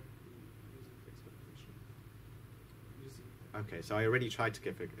directly using expectation? Okay, so I already tried to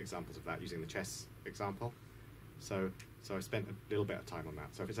give examples of that using the chess example. So I spent a little bit of time on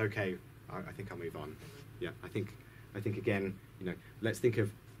that. So if it's okay, I think I'll move on. Yeah, I think again, let's think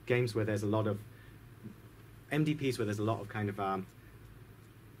of games where there's a lot of MDPs, where there's a lot of kind of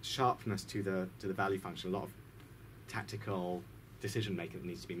sharpness to the value function, a lot of tactical decision making that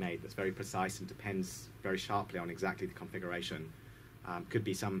needs to be made that's very precise and depends very sharply on exactly the configuration. Could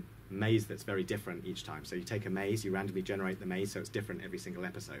be some maze that's very different each time. So you take a maze, you randomly generate the maze, so it's different every single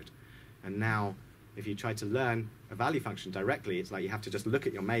episode. And now, if you try to learn a value function directly, it's like you have to just look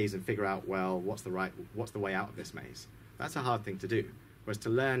at your maze and figure out, well, what's the way out of this maze? That's a hard thing to do. Whereas to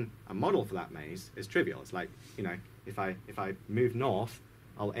learn a model for that maze is trivial. It's like, if I move north,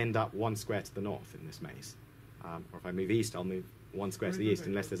 I'll end up 1 square to the north in this maze. Or if I move east, I'll move 1 square to the east,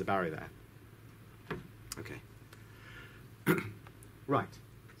 unless there's a barrier there. Okay. Right.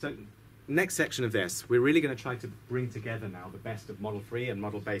 So next section of this, we're really going to try to bring together now the best of model-free and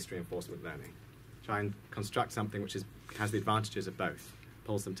model-based reinforcement learning. Try and construct something which has the advantages of both,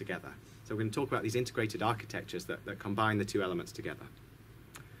 pulls them together. So we're going to talk about these integrated architectures that combine the two elements together.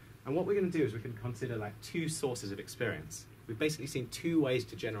 And what we're going to do is we can consider like 2 sources of experience. We've basically seen 2 ways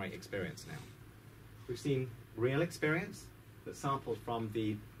to generate experience now. We've seen real experience that's sampled from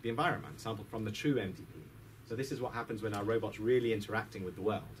the environment, sampled from the true MDP. So this is what happens when our robot's really interacting with the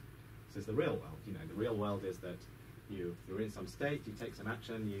world. This is the real world. The real world is that you're in some state, you take some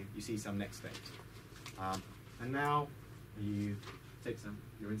action, you see some next state. And now you're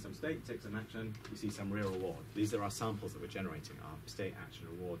in some state, you take some action, you see some real reward. These are our samples that we're generating, our state, action,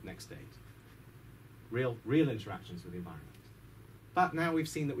 reward, next state. Real interactions with the environment. But now we've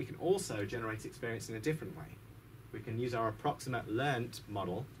seen that we can also generate experience in a different way. We can use our approximate learned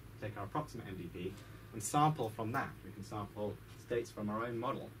model, take our approximate MDP, and sample from that. We can sample states from our own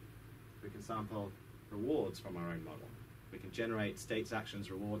model. We can sample rewards from our own model. We can generate states,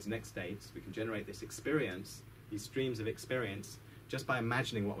 actions, rewards, next states. We can generate this experience, these streams of experience, just by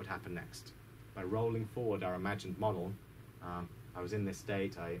imagining what would happen next. By rolling forward our imagined model. I was in this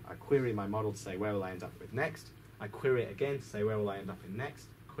state, I query my model to say where will I end up with next. I query it again to say where will I end up in next.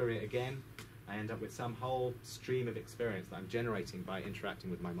 Query it again. I end up with some whole stream of experience that I'm generating by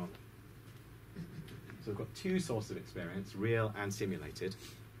interacting with my model. So we've got 2 sources of experience, real and simulated.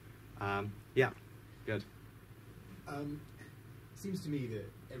 Yeah, good. seems to me that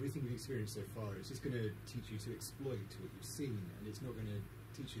everything we've experienced so far is just going to teach you to exploit what you've seen, and it's not going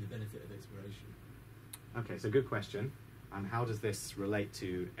to teach you the benefit of exploration. Okay, so good question. How does this relate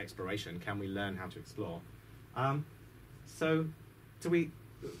to exploration? Can we learn how to explore? So we,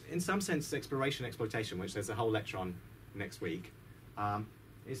 in some sense, exploration, exploitation, which there's a whole lecture on next week,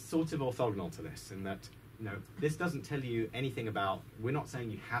 is sort of orthogonal to this, in that, you know, this doesn't tell you anything about, we're not saying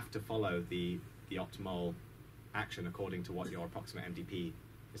you have to follow the optimal action according to what your approximate MDP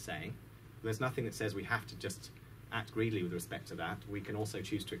is saying. There's nothing that says we have to just act greedily with respect to that. We can also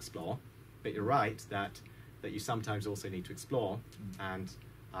choose to explore. But you're right that you sometimes also need to explore, and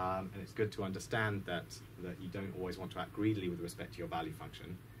it's good to understand that you don't always want to act greedily with respect to your value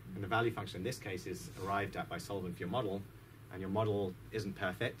function. And the value function in this case is arrived at by solving for your model, and your model isn't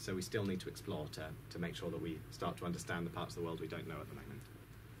perfect, so we still need to explore to make sure that we start to understand the parts of the world we don't know at the moment.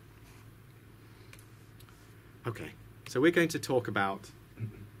 Okay, so we're going to talk about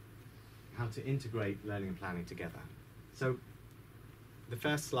how to integrate learning and planning together. So the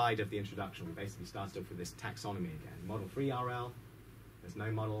first slide of the introduction, we basically started off with this taxonomy again. Model-free RL, there's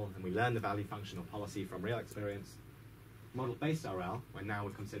no model, and we learn the value function or policy from real experience. Model-based RL, where now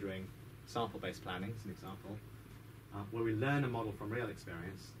we're considering sample-based planning as an example, where we learn a model from real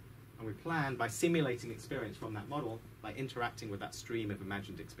experience, and we plan by simulating experience from that model by interacting with that stream of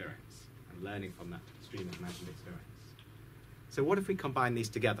imagined experience and learning from that stream of imagined experience. So what if we combine these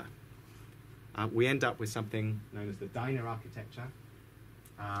together? We end up with something known as the DINA architecture.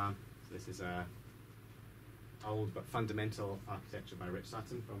 So this is a old but fundamental architecture by Rich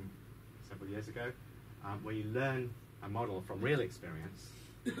Sutton from several years ago, where you learn a model from real experience,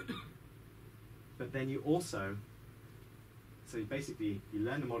 but then you also, so basically you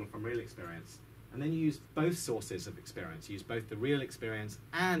learn the model from real experience, and then you use both sources of experience. You use both the real experience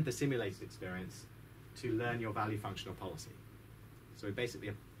and the simulated experience to learn your value function or policy. So we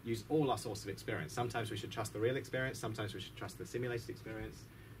basically use all our sources of experience. Sometimes we should trust the real experience, sometimes we should trust the simulated experience.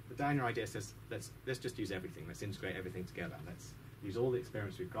 The DINA idea says, let's just use everything, let's integrate everything together. Let's use all the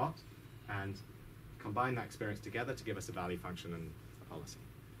experience we've got and combine that experience together to give us a value function and a policy.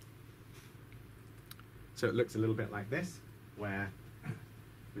 So it looks a little bit like this, where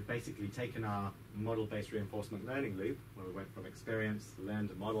we've basically taken our model-based reinforcement learning loop, where we went from experience,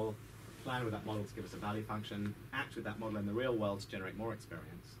 learned a model, plan with that model to give us a value function, act with that model in the real world to generate more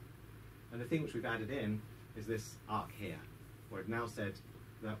experience. And the thing which we've added in is this arc here, where we've now said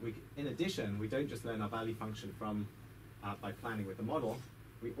that in addition, we don't just learn our value function from by planning with the model,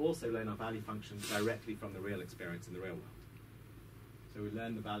 we also learn our value function directly from the real experience in the real world. So we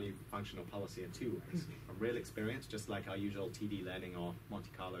learn the value function or policy in two ways. From real experience, just like our usual TD learning or Monte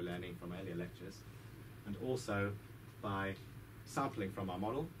Carlo learning from earlier lectures, and also by sampling from our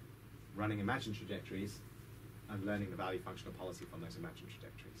model, running imagined trajectories, and learning the value function or policy from those imagined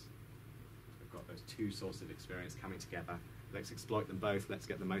trajectories. We've got those two sources of experience coming together. Let's exploit them both. Let's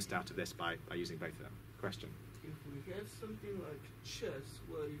get the most out of this by using both of them. Question? If we have something like chess,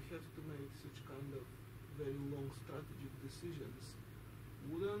 where you have to make such kind of very long strategic decisions,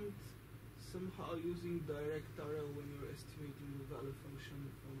 wouldn't somehow using direct RL when you're estimating the value function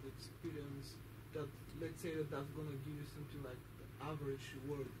from the experience, that let's say that's going to give you something like the average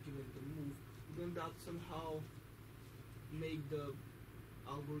work given the move, wouldn't that somehow make the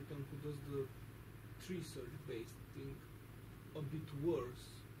algorithm who does the tree search based thing a bit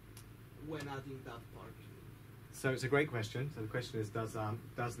worse when adding that part? So it's a great question. So the question is,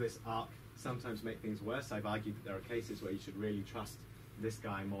 does this arc sometimes make things worse? I've argued that there are cases where you should really trust this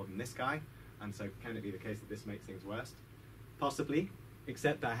guy more than this guy, and so can it be the case that this makes things worse? Possibly,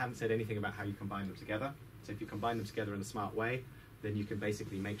 except that I haven't said anything about how you combine them together. So if you combine them together in a smart way, then you can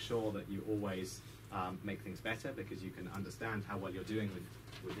basically make sure that you always make things better, because you can understand how well you're doing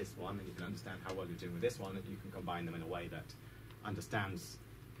with this one, and you can understand how well you're doing with this one, and you can combine them in a way that understands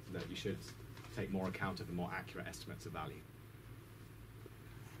that you should take more account of the more accurate estimates of value.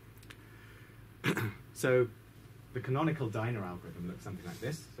 So the canonical DINA algorithm looks something like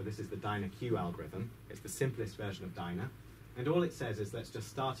this. So this is the DINA-Q algorithm. It's the simplest version of DINA. And all it says is, let's just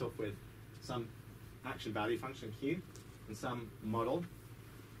start off with some action value function Q and some model.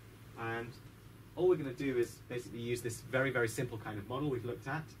 And all we're going to do is basically use this very, very simple kind of model we've looked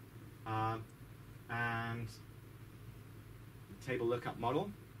at. And table lookup model.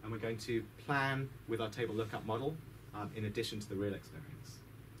 And we're going to plan with our table lookup model in addition to the real experience.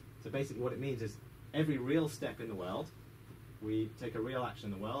 So basically what it means is every real step in the world, we take a real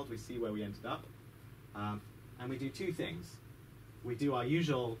action in the world, we see where we ended up, and we do two things. We do our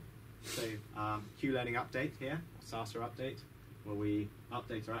usual, say, Q-learning update here, or SASA update, where we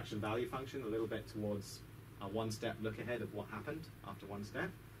update our action value function a little bit towards our one-step look ahead of what happened after one step,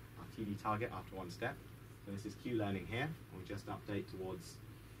 our TD target after one step. So this is Q learning here, and we just update towards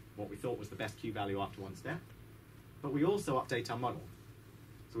what we thought was the best Q value after one step. But we also update our model.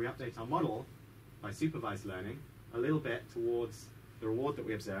 So we update our model by supervised learning a little bit towards the reward that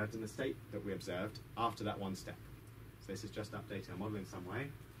we observed and the state that we observed after that one step. So this is just updating our model in some way.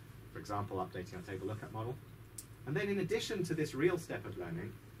 For example, updating our table lookup model. And then in addition to this real step of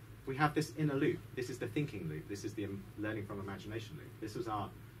learning, we have this inner loop. This is the thinking loop. This is the learning from imagination loop. This was our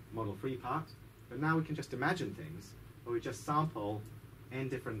model free part. But now we can just imagine things, or we just sample n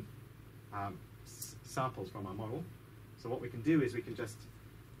different samples from our model. So what we can do is we can just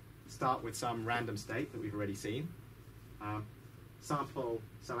start with some random state that we've already seen, sample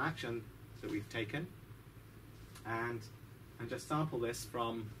some action that we've taken, and just sample this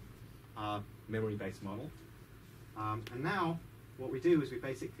from our memory-based model. And now what we do is we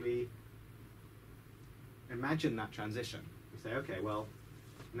basically imagine that transition. We say, okay, well,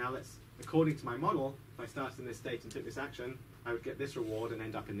 now let's, according to my model, if I started in this state and took this action, I would get this reward and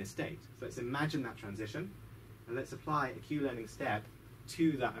end up in this state. So let's imagine that transition, and let's apply a Q-learning step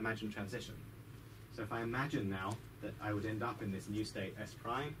to that imagined transition. So if I imagine now that I would end up in this new state S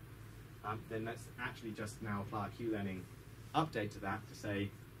prime, then let's actually just now apply a Q-learning update to that to say,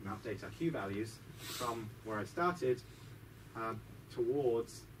 and update our Q values from where I started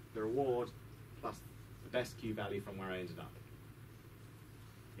towards the reward plus the best Q value from where I ended up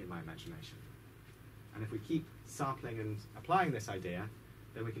in my imagination. And if we keep sampling and applying this idea,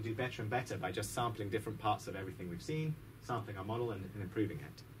 then we can do better and better by just sampling different parts of everything we've seen, sampling our model and improving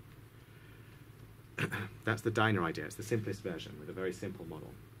it. That's the Diner idea. It's the simplest version with a very simple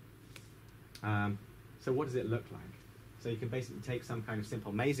model. So what does it look like? So you can basically take some kind of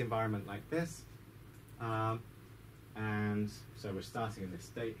simple maze environment like this, and so we're starting in this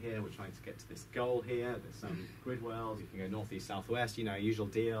state here, we're trying to get to this goal here, there's some grid world, you can go northeast, southwest, you know, usual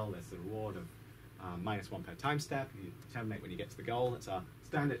deal, there's the reward of -1 per time step, you terminate when you get to the goal, that's our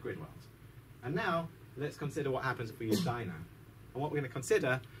standard grid world. And now, let's consider what happens if we use Diner. And what we're going to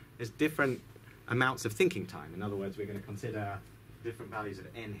consider is different amounts of thinking time. In other words, we're going to consider different values of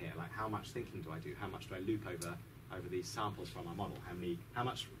n here, like how much thinking do I do, how much do I loop over these samples from our model, how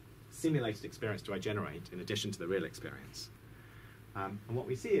much simulated experience do I generate in addition to the real experience. And what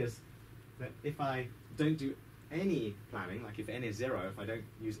we see is that if I don't do any planning, like if n is 0, if I don't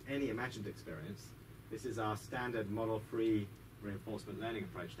use any imagined experience, this is our standard model-free reinforcement learning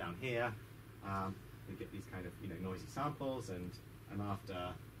approach down here. We get these kind of noisy samples, and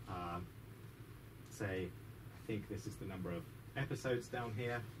after, say, I think this is the number of episodes down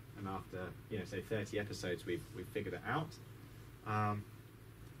here, and after say 30 episodes, we've figured it out.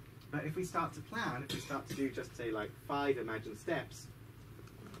 But if we start to plan, if we start to do just say like 5 imagined steps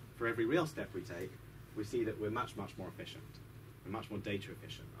for every real step we take, we see that we're much more efficient. We're much more data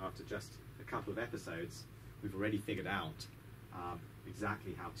efficient. After just a couple of episodes, we've already figured out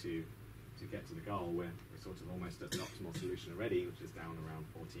exactly how to get to the goal. We're sort of almost at the optimal solution already, which is down around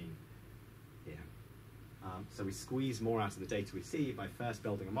 14 here. So we squeeze more out of the data we see by first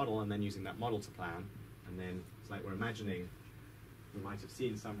building a model and then using that model to plan. And then it's like we're imagining we might have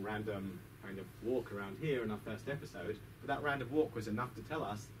seen some random kind of walk around here in our first episode, but that random walk was enough to tell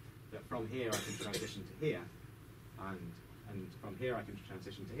us that from here I can transition to here, and from here I can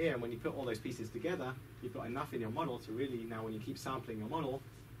transition to here. And when you put all those pieces together, you've got enough in your model to really, now when you keep sampling your model,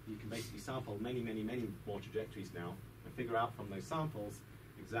 you can basically sample many more trajectories now and figure out from those samples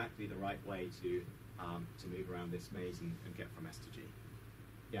exactly the right way to move around this maze and get from S to G.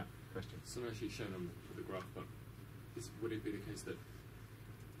 Yeah, question? It's not actually shown on the graph, but would it be the case that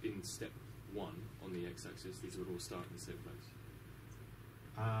in step 1 on the x-axis, these would all start in the same place?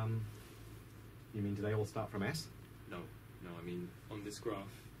 You mean do they all start from S? No, I mean on this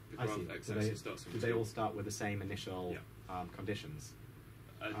graph, the I graph see. x-axis starts from Do they all start with the same initial conditions?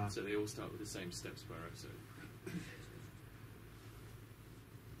 So they all start with the same steps per episode?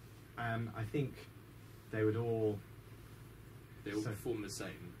 I think they would all... They all perform the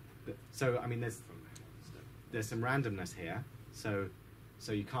same? So, I mean, there's some randomness here, so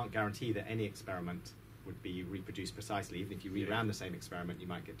you can't guarantee that any experiment would be reproduced precisely. Even if you reran the same experiment, you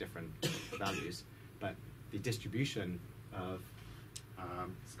might get different values. But the distribution of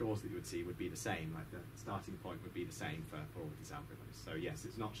scores that you would see would be the same. Like the starting point would be the same for all of these algorithms. So yes,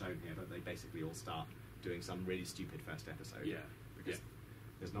 it's not shown here, but they basically all start doing some really stupid first episode. Yeah. Because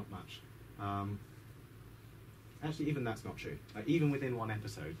there's not much. Actually, even that's not true. Like, even within one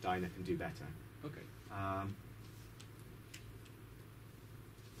episode, Diner can do better. Okay.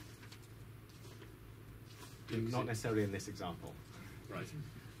 Not necessarily in this example. Right.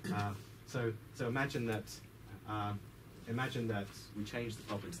 So imagine that imagine that we change the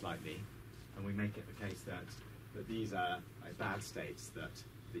problem slightly, and we make it the case that these are like bad states that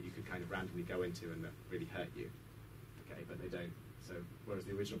you could kind of randomly go into and that really hurt you. Okay, but they don't. So whereas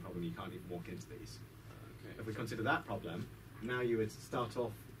the original problem, you can't even walk into these. Okay. If we consider that problem, now you would start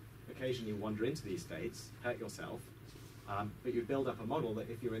off, occasionally wander into these states, hurt yourself, but you'd build up a model that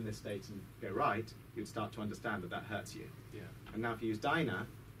if you're in this state and go right, you'd start to understand that that hurts you. Yeah. And now if you use Dyna,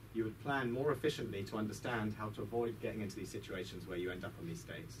 you would plan more efficiently to understand how to avoid getting into these situations where you end up on these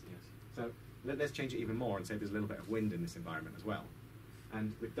states. Yes. So let's change it even more and say there's a little bit of wind in this environment as well.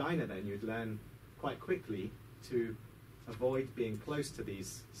 And with Dyna then, you'd learn quite quickly to avoid being close to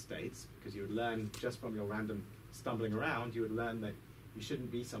these states, because you would learn just from your random stumbling around, you would learn that you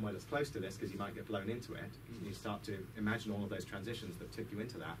shouldn't be somewhere that's close to this because you might get blown into it. And you start to imagine all of those transitions that took you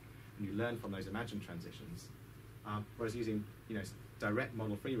into that, and you learn from those imagined transitions. Whereas using direct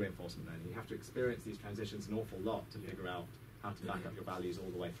model-free reinforcement learning, you have to experience these transitions an awful lot to figure out how to back up your values all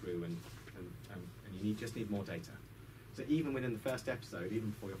the way through, and you just need more data. So even within the first episode, even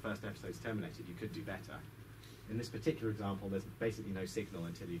before your first episode's terminated, you could do better. In this particular example, there's basically no signal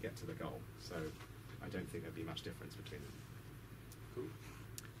until you get to the goal, so I don't think there'd be much difference between them.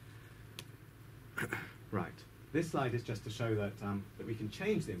 Cool. Right. This slide is just to show that we can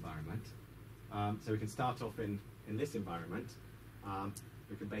change the environment. So we can start off in this environment.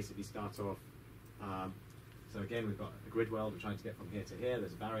 We can basically start off. So again, we've got a grid world. We're trying to get from here to here.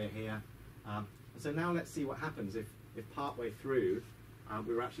 There's a barrier here. And so now let's see what happens if partway through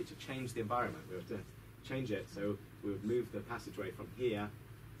we were actually to change the environment. We were to change it, so we would move the passageway from here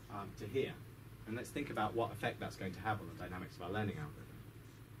to here. And let's think about what effect that's going to have on the dynamics of our learning algorithm.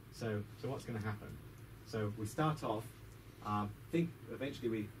 So what's going to happen? So we start off, think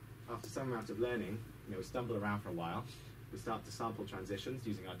eventually after some amount of learning, we stumble around for a while. We start to sample transitions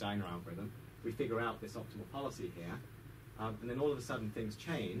using our Dyna algorithm. We figure out this optimal policy here. And then all of a sudden things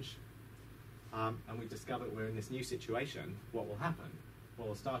change, and we discover we're in this new situation. What will happen? Well,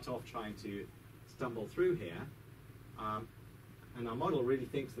 we'll start off trying to stumble through here, and our model really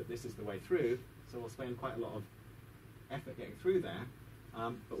thinks that this is the way through, so we'll spend quite a lot of effort getting through there,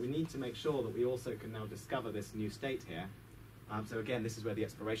 but we need to make sure that we also can now discover this new state here. So again, this is where the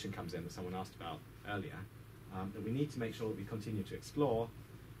exploration comes in that someone asked about earlier, that we need to make sure that we continue to explore,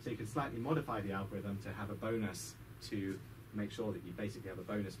 so you can slightly modify the algorithm to have a bonus to make sure that you basically have a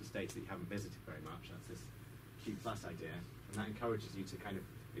bonus for states that you haven't visited very much. That's this Q+ idea, and that encourages you to kind of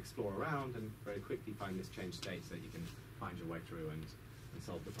explore around and very quickly find this changed state so that you can find your way through and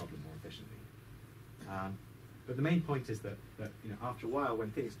solve the problem more efficiently. But the main point is that after a while, when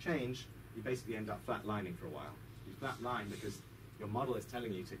things change, you basically end up flatlining for a while. You flatline because your model is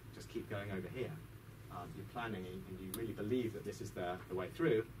telling you to just keep going over here. You're planning and you really believe that this is the way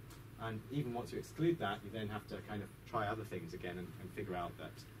through. And even once you exclude that, you then have to kind of try other things again and figure out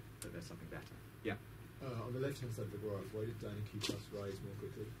that there's something better. Yeah? On the left-hand side of the graph, why did DynaQ+ rise more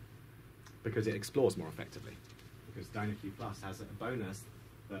quickly? Because it explores more effectively. Because DynaQ+ has a bonus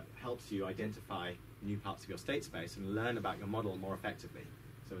that helps you identify new parts of your state space and learn about your model more effectively.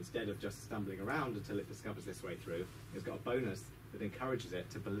 So instead of just stumbling around until it discovers this way through, it's got a bonus that encourages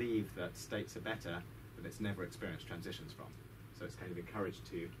it to believe that states are better that it's never experienced transitions from. So it's kind of encouraged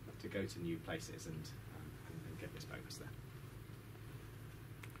to go to new places and get this bonus there.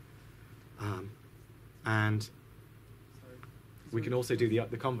 And we can also do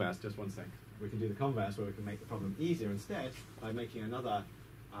the converse, just one sec. We can do the converse where we can make the problem easier instead by making another,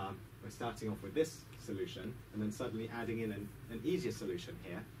 we're starting off with this solution and then suddenly adding in an easier solution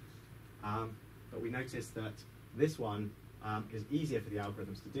here. But we notice that this one is easier for the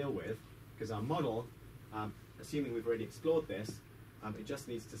algorithms to deal with because our model, assuming we've already explored this, it just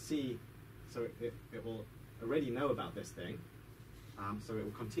needs to see, so it will already know about this thing, so it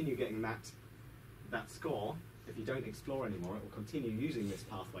will continue getting that score. If you don't explore anymore, it will continue using this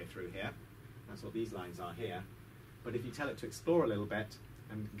pathway through here. That's what these lines are here. But if you tell it to explore a little bit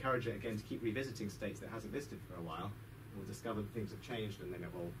and encourage it again to keep revisiting states that it hasn't visited for a while, it will discover that things have changed and then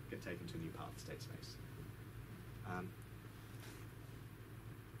it will get taken to a new part of the state space.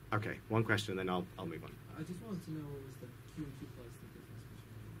 Okay, one question and then I'll move on. I just wanted to know what was the Q and Q+, the difference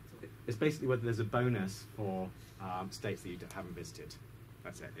between them. It's basically whether there's a bonus for states that you haven't visited.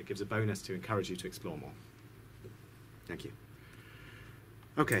 That's it. It gives a bonus to encourage you to explore more. Thank you.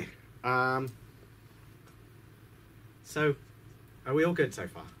 Okay. So, are we all good so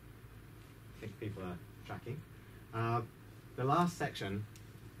far? I think people are tracking. The last section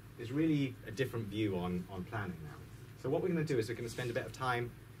is really a different view on planning now. So what we're going to do is we're going to spend a bit of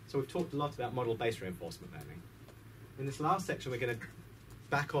time. So we've talked a lot about model-based reinforcement learning. In this last section, we're going to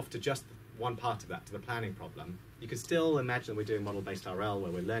back off to just one part of that, to the planning problem. You could still imagine we're doing model-based RL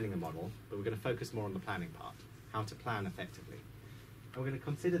where we're learning a model, but we're going to focus more on the planning part, how to plan effectively. And we're going to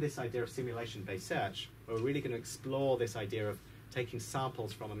consider this idea of simulation-based search, where we're really going to explore this idea of taking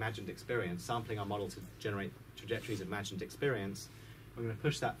samples from imagined experience, sampling our model to generate trajectories of imagined experience. We're going to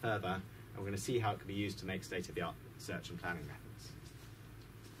push that further, and we're going to see how it can be used to make state-of-the-art search and planning methods.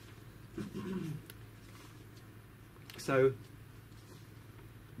 So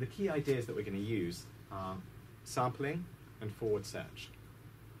the key ideas that we're going to use are sampling and forward search.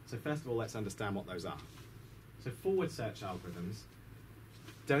 So first of all, let's understand what those are. So forward search algorithms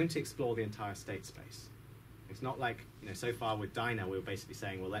don't explore the entire state space. It's not like, so far with Dyna, we were basically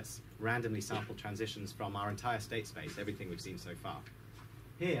saying, well, let's randomly sample transitions from our entire state space, everything we've seen so far.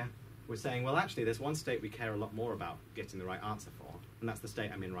 Here, we're saying, well, actually, there's one state we care a lot more about getting the right answer for, and that's the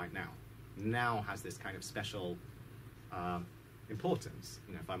state I'm in right now. Now has this kind of special importance.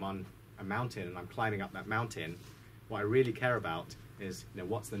 If I'm on a mountain and I'm climbing up that mountain, what I really care about is,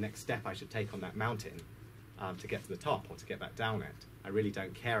 what's the next step I should take on that mountain to get to the top or to get back down it. I really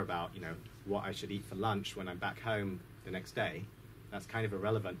don't care about, what I should eat for lunch when I'm back home the next day. That's kind of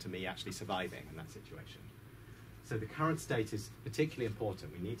irrelevant to me actually surviving in that situation. So the current state is particularly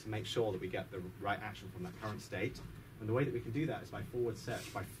important. We need to make sure that we get the right action from that current state. And the way that we can do that is by forward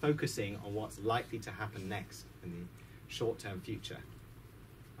search, by focusing on what's likely to happen next in the short-term future.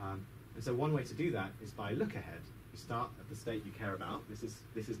 And so one way to do that is by look ahead. You start at the state you care about. This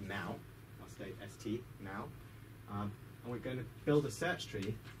is now, our state ST now. And we're going to build a search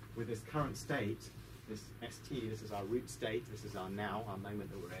tree with this current state, this ST, this is our root state, this is our now, our moment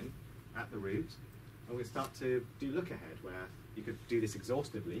that we're in, at the root. And we start to do look ahead, where you could do this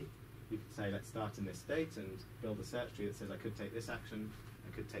exhaustively. You could say, let's start in this state and build a search tree that says I could take this action,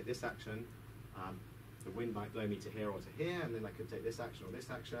 I could take this action. The wind might blow me to here or to here, and then I could take this action or this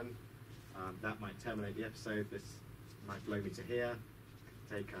action. That might terminate the episode. This might blow me to here.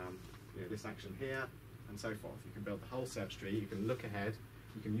 Take this action here, and so forth. You can build the whole search tree. You can look ahead.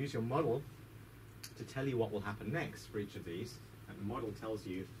 You can use your model to tell you what will happen next for each of these. And the model tells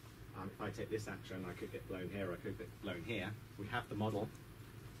you, if I take this action, I could get blown here, or I could get blown here. We have the model.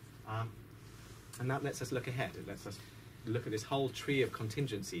 And that lets us look ahead. It lets us look at this whole tree of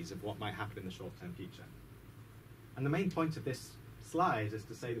contingencies of what might happen in the short-term future. And the main point of this slide is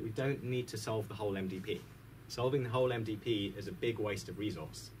to say that we don't need to solve the whole MDP. Solving the whole MDP is a big waste of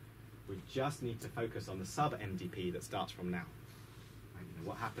resource. We just need to focus on the sub-MDP that starts from now.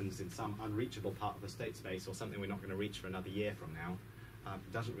 What happens in some unreachable part of the state space or something we're not going to reach for another year from now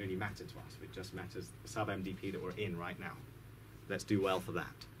doesn't really matter to us. It just matters the sub-MDP that we're in right now. Let's do well for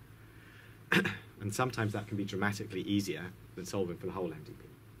that. And sometimes that can be dramatically easier than solving for the whole MDP.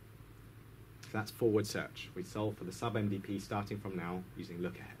 So that's forward search. We solve for the sub-MDP starting from now using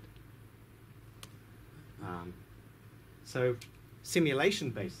look ahead. So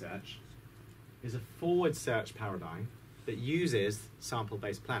simulation-based search is a forward search paradigm that uses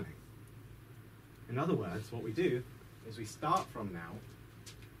sample-based planning. In other words, what we do is we start from now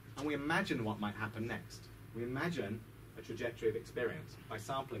and we imagine what might happen next. We imagine a trajectory of experience by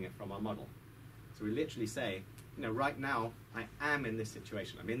sampling it from our model. So we literally say, right now I am in this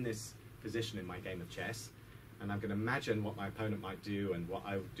situation. I'm in this position in my game of chess, and I'm going to imagine what my opponent might do and what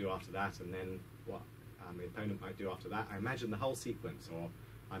I would do after that, and then what the opponent might do after that. I imagine the whole sequence, or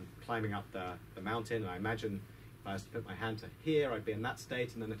I'm climbing up the mountain, and I imagine if I was to put my hand to here, I'd be in that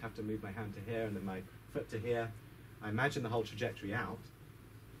state, and then I'd have to move my hand to here, and then my foot to here. I imagine the whole trajectory out,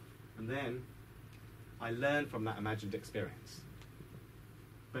 and then I learn from that imagined experience.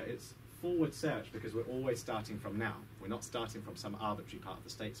 But it's forward search because we're always starting from now. We're not starting from some arbitrary part of the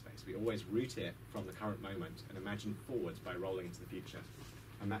state space. We always root it from the current moment and imagine forwards by rolling into the future.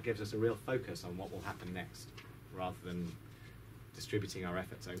 And that gives us a real focus on what will happen next, rather than distributing our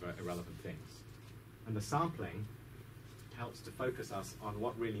efforts over irrelevant things. And the sampling helps to focus us on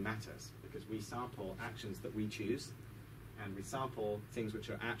what really matters, because we sample actions that we choose, and we sample things which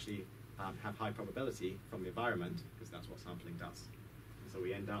are actually have high probability from the environment, because that's what sampling does. And so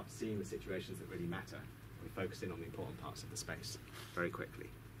we end up seeing the situations that really matter. We focus in on the important parts of the space very quickly.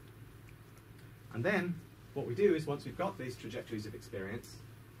 And then what we do is, once we've got these trajectories of experience,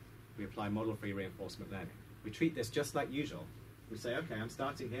 we apply model-free reinforcement learning. We treat this just like usual. We say, okay, I'm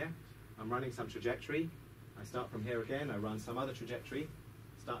starting here, I'm running some trajectory, I start from here again, I run some other trajectory,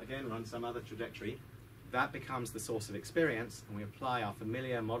 start again, run some other trajectory. That becomes the source of experience, and we apply our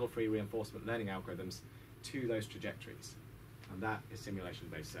familiar model-free reinforcement learning algorithms to those trajectories. And that is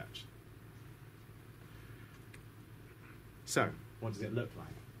simulation-based search. So, what does it look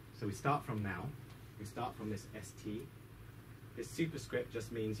like? So we start from now, we start from this ST, This superscript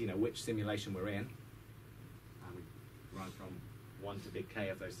just means, you know, which simulation we're in. And we run from 1 to big K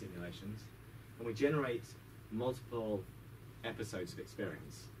of those simulations. And we generate multiple episodes of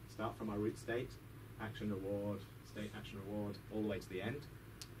experience. Start from our root state, action, reward, state, action, reward, all the way to the end.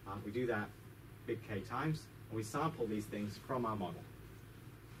 We do that big K times, and we sample these things from our model,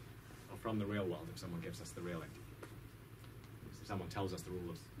 or from the real world if someone gives us the real entity. If someone tells us the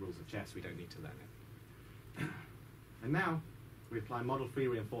rules of chess, we don't need to learn it. And now, we apply model-free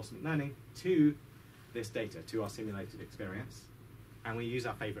reinforcement learning to this data, to our simulated experience, and we use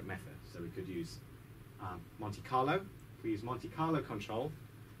our favorite method. So we could use Monte Carlo. If we use Monte Carlo control,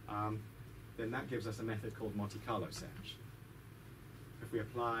 then that gives us a method called Monte Carlo search. If we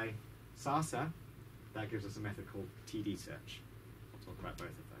apply Sasa, that gives us a method called TD search. I'll talk about both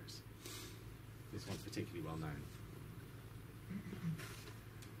of those. This one's particularly well known.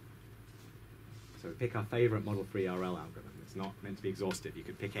 So we pick our favorite model-free RL algorithm. It's not meant to be exhaustive. You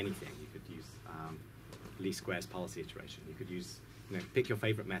could pick anything. You could use least squares policy iteration. You could use, you know, pick your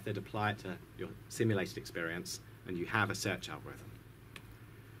favorite method, apply it to your simulated experience, and you have a search algorithm.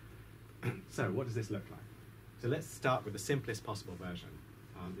 So what does this look like? So let's start with the simplest possible version.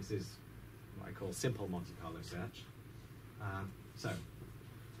 This is what I call simple Monte Carlo search. So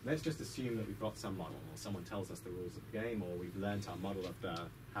let's just assume that we've got some model, or someone tells us the rules of the game, or we've learned our model of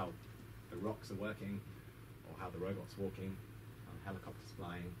how the rocks are working, or how the robot's walking, helicopters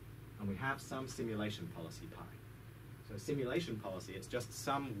flying, and we have some simulation policy pi. So simulation policy, it's just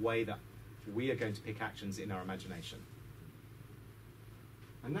some way that we are going to pick actions in our imagination.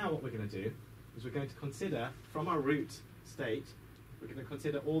 And now what we're going to do is we're going to consider, from our root state, we're going to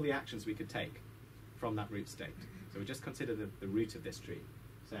consider all the actions we could take from that root state. So we just consider the root of this tree.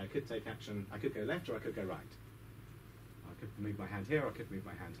 So I could take action, I could go left or I could go right. I could move my hand here or I could move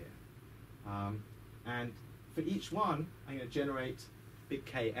my hand here. And for each one, I'm going to generate big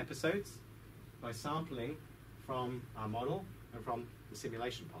K episodes by sampling from our model and from the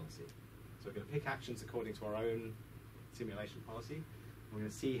simulation policy. So we're going to pick actions according to our own simulation policy. We're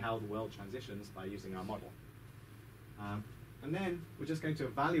going to see how the world transitions by using our model. And then we're just going to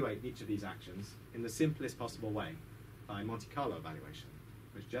evaluate each of these actions in the simplest possible way by Monte Carlo evaluation,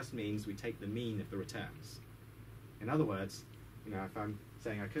 which just means we take the mean of the returns. In other words, you know, if I'm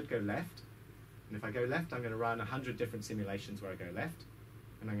saying I could go left, and if I go left, I'm going to run 100 different simulations where I go left,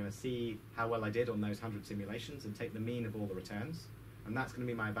 and I'm going to see how well I did on those 100 simulations and take the mean of all the returns, and that's going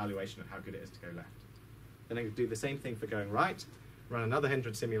to be my evaluation of how good it is to go left. Then I'm going to do the same thing for going right, run another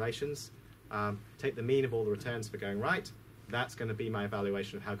 100 simulations, take the mean of all the returns for going right. That's going to be my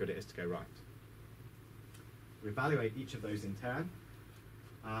evaluation of how good it is to go right. We evaluate each of those in turn,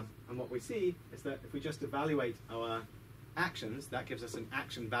 and what we see is that if we just evaluate our actions, that gives us an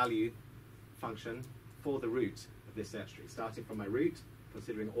action value function for the root of this search tree, starting from my root,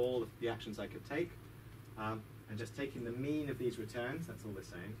 considering all of the actions I could take, and just taking the mean of these returns. That's all they're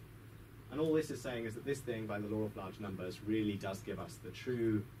saying. And all this is saying is that this thing, by the law of large numbers, really does give us the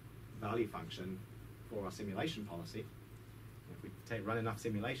true value function for our simulation policy. If we run enough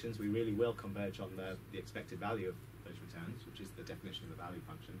simulations, we really will converge on the expected value of those returns, which is the definition of the value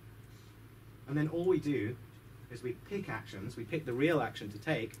function. And then all we do is we pick actions, we pick the real action to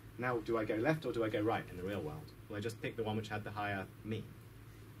take. Now, do I go left or do I go right in the real world? Well, I just pick the one which had the higher mean,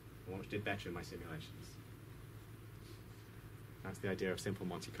 the one which did better in my simulations. That's the idea of simple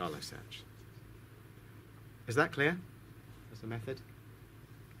Monte Carlo search. Is that clear as a method?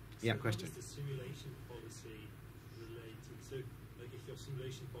 So Yeah, question. How is the simulation policy related? So, like, if your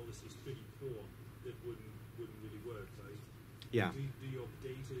simulation policy is pretty poor, that wouldn't really work, right? Yeah. Do you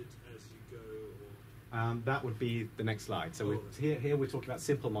update it as you go, or? That would be the next slide. So here we're talking about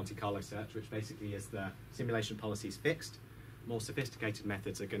simple Monte Carlo search, which basically is the simulation policy is fixed. More sophisticated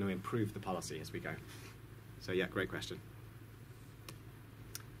methods are going to improve the policy as we go. So yeah, great question.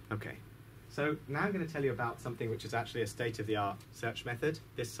 Okay, so now I'm going to tell you about something which is actually a state-of-the-art search method.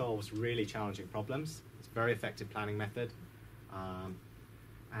 This solves really challenging problems. It's a very effective planning method.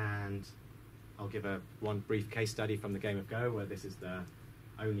 And I'll give one brief case study from the game of Go, where this is the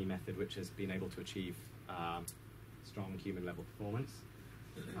only method which has been able to achieve strong human-level performance.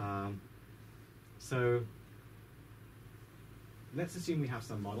 So let's assume we have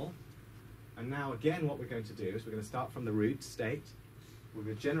some model. And now, again, what we're going to do is we're going to start from the root state. We're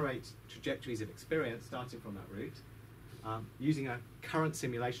going to generate trajectories of experience starting from that root using a current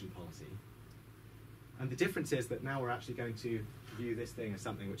simulation policy. And the difference is that now we're actually going to view this thing as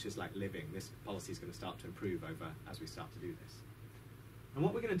something which is like living. This policy is going to start to improve over as we start to do this. And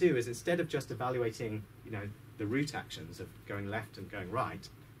what we're going to do is, instead of just evaluating, you know, the root actions of going left and going right,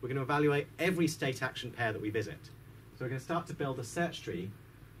 we're going to evaluate every state action pair that we visit. we're going to start to build a search tree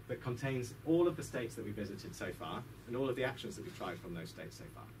that contains all of the states that we visited so far and all of the actions that we've tried from those states so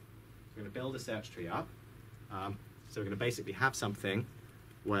far. So we're going to build a search tree up. So we're going to basically have something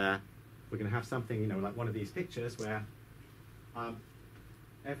where we're going to have something, like one of these pictures where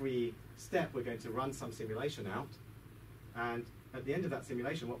every step we're going to run some simulation out, and at the end of that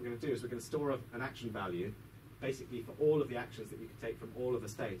simulation what we're going to do is we're going to store an action value basically for all of the actions that you can take from all of the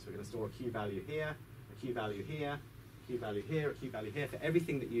states. We're going to store a Q value here, a Q value here, a Q value here, a Q value here. For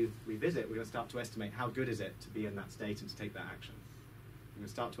everything that you revisit, we're going to start to estimate how good is it to be in that state and to take that action. We're going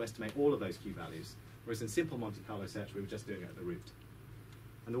to start to estimate all of those Q values, whereas in simple Monte Carlo search we were just doing it at the root.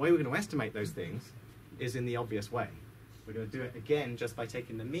 And the way we're going to estimate those things is in the obvious way. We're going to do it again just by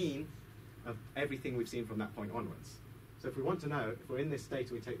taking the mean of everything we've seen from that point onwards. So if we want to know, if we're in this state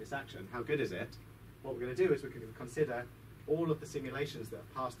and we take this action, how good is it? What we're going to do is we're going to consider all of the simulations that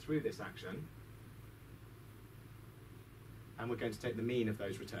have passed through this action, and we're going to take the mean of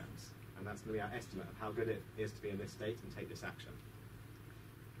those returns. And that's going to be our estimate of how good it is to be in this state and take this action.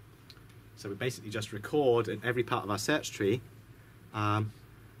 So we basically just record in every part of our search tree,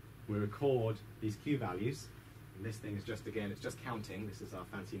 we record these Q values. And this thing is just, again, it's just counting. This is our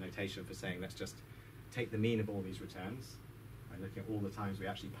fancy notation for saying let's just take the mean of all these returns by looking at all the times we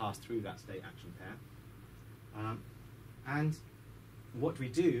actually pass through that state action pair. And what we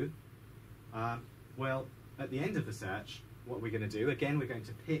do, well, at the end of the search, what we're going to do, again, we're going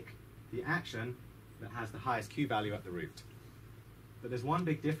to pick the action that has the highest Q value at the root. But there's one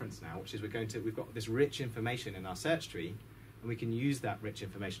big difference now, which is we've got this rich information in our search tree, and we can use that rich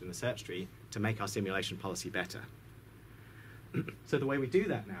information in the search tree to make our simulation policy better. So the way we do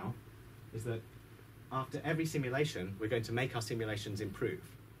that now is that after every simulation, we're going to make our simulations improve.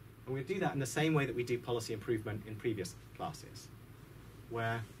 And we'll do that in the same way that we do policy improvement in previous classes,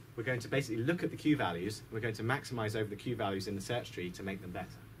 where we're going to basically look at the Q values, and we're going to maximize over the Q values in the search tree to make them better.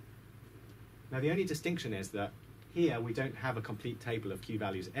 Now the only distinction is that here we don't have a complete table of Q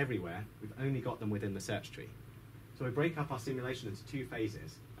values everywhere, we've only got them within the search tree. So we break up our simulation into two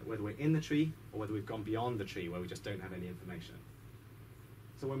phases, like whether we're in the tree or whether we've gone beyond the tree where we just don't have any information.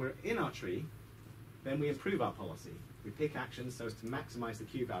 So when we're in our tree, then we improve our policy. We pick actions so as to maximize the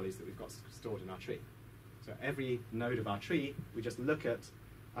Q values that we've got stored in our tree. So every node of our tree, we just look at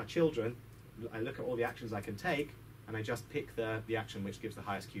our children, I look at all the actions I can take, and I just pick the action which gives the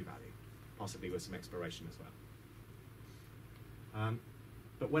highest Q value, possibly with some exploration as well.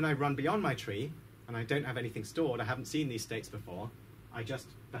 But when I run beyond my tree, and I don't have anything stored, I haven't seen these states before, I just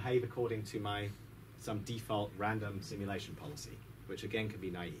behave according to some default random simulation policy, which again can be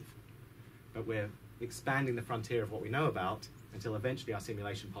naive. But we're expanding the frontier of what we know about until eventually our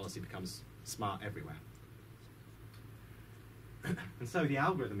simulation policy becomes smart everywhere. And so the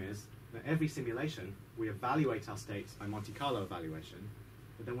algorithm is that every simulation, we evaluate our states by Monte Carlo evaluation,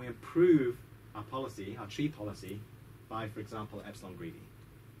 but then we improve our policy, our tree policy, by, for example, epsilon greedy,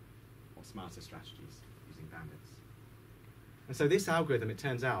 or smarter strategies using bandits. And so this algorithm, it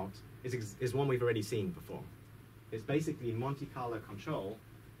turns out, is one we've already seen before. It's basically Monte Carlo control,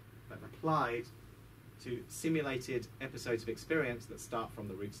 but applied to simulated episodes of experience that start from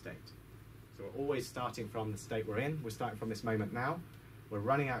the root state. So we're always starting from the state we're in. We're starting from this moment now. We're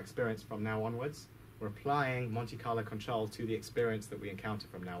running our experience from now onwards. We're applying Monte Carlo control to the experience that we encounter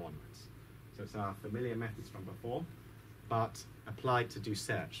from now onwards. So it's our familiar methods from before, but applied to do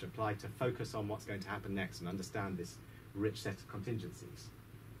search, applied to focus on what's going to happen next and understand this rich set of contingencies.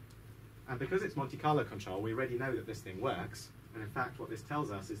 And because it's Monte Carlo control, we already know that this thing works. And in fact, what this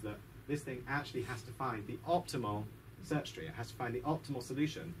tells us is that this thing actually has to find the optimal search tree. It has to find the optimal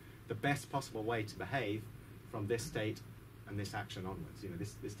solution, the best possible way to behave from this state and this action onwards.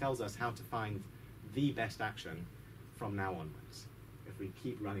 This tells us how to find the best action from now onwards. If we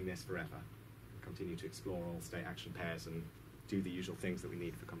keep running this forever, continue to explore all state action pairs and do the usual things that we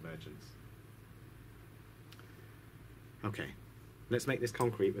need for convergence. Okay, let's make this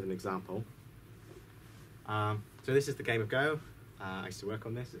concrete with an example. So this is the game of Go. I used to work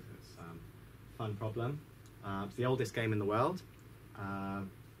on this. It's a fun problem. It's the oldest game in the world,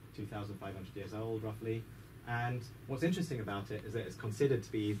 2,500 years old, roughly. And what's interesting about it is that it's considered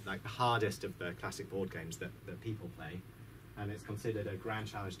to be like the hardest of the classic board games that people play. And it's considered a grand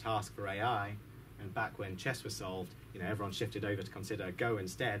challenge task for AI. And back when chess was solved, everyone shifted over to consider Go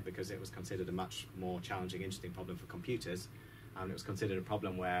instead because it was considered a much more challenging, interesting problem for computers. It was considered a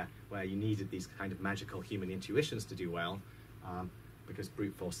problem where you needed these kind of magical human intuitions to do well, because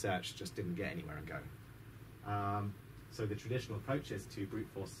brute force search just didn't get anywhere in Go. So the traditional approaches to brute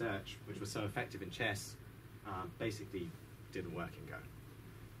force search, which was so effective in chess, basically didn't work in Go.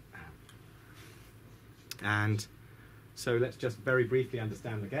 And So let's just very briefly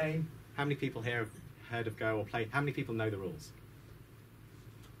understand the game. How many people here have heard of Go or play? How many people know the rules?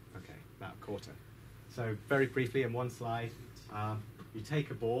 Okay, about a quarter. So very briefly in one slide, you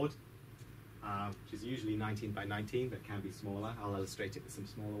take a board, which is usually 19 by 19, but can be smaller. I'll illustrate it with some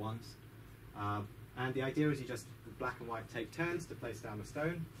smaller ones. And the idea is you just, black and white, take turns to place down a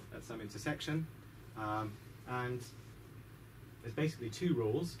stone at some intersection. And there's basically two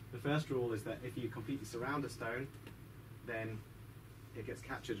rules. The first rule is that if you completely surround a stone, then it gets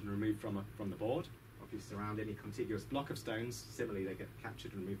captured and removed from the board. Or if you surround any contiguous block of stones, similarly they get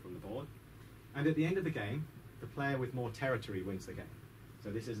captured and removed from the board. And at the end of the game, the player with more territory wins the game.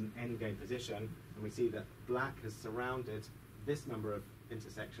 So this is an end game position, and we see that black has surrounded this number of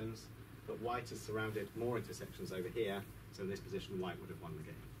intersections, but white has surrounded more intersections over here, so in this position white would have won the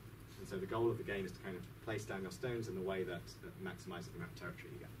game. And so the goal of the game is to kind of place down your stones in the way that maximizes the amount of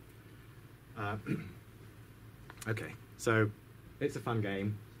territory you get. Okay, so it's a fun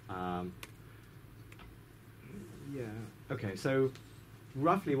game. Yeah. Okay, so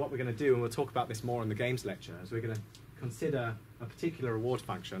roughly what we're going to do, and we'll talk about this more in the games lecture, is we're going to consider a particular reward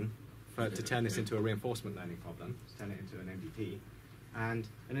function to turn this into a reinforcement learning problem, to turn it into an MVP. And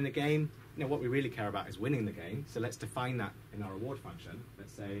in a game, what we really care about is winning the game. So let's define that in our reward function.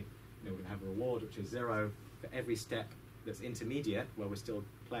 Let's say we're going to have a reward which is 0 for every step that's intermediate where we're still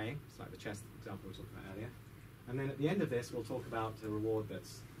playing. It's like the chess example we were talking about earlier. And then at the end of this, we'll talk about a reward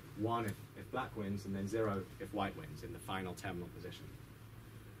that's 1 if black wins, and then 0 if white wins in the final terminal position.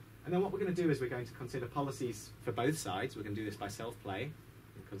 And then what we're going to do is we're going to consider policies for both sides. We're going to do this by self-play.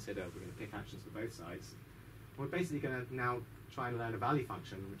 We're going to pick actions for both sides. We're basically going to now try and learn a value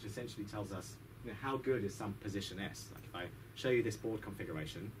function, which essentially tells us how good is some position S. Like if I show you this board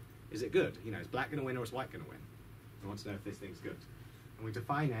configuration, is it good? Is black going to win or is white going to win? I want to know if this thing's good. And we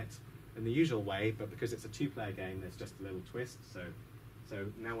define it in the usual way, but because it's a two-player game, there's just a little twist. So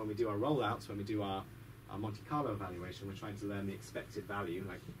now when we do our rollouts, when we do our Monte Carlo evaluation, we're trying to learn the expected value,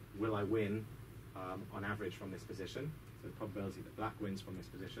 like will I win on average from this position? So the probability that black wins from this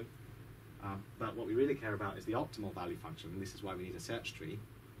position. But what we really care about is the optimal value function, and this is why we need a search tree.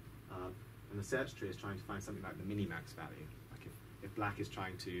 And the search tree is trying to find something like the minimax value. Like if black is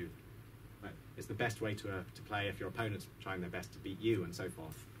trying to, it's the best way to play if your opponent's trying their best to beat you, and so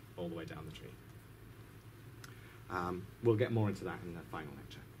forth, all the way down the tree. We'll get more into that in the final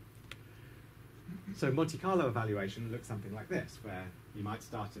lecture. So Monte Carlo evaluation looks something like this, where you might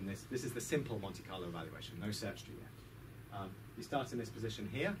start in this. This is the simple Monte Carlo evaluation, no search tree yet. You start in this position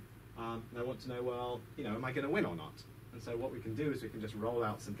here, and I want to know, well, am I going to win or not? And so what we can do is we can just roll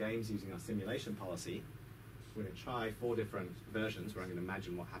out some games using our simulation policy. We're going to try 4 different versions where I'm going to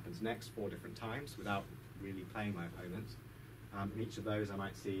imagine what happens next 4 different times without really playing my opponent. In each of those I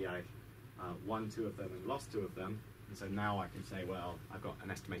might see I won 2 of them and lost 2 of them. And so now I can say, well, I've got an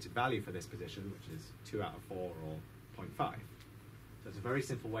estimated value for this position, which is 2 out of 4 or 0.5. So it's a very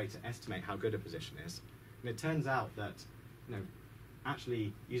simple way to estimate how good a position is. And it turns out that,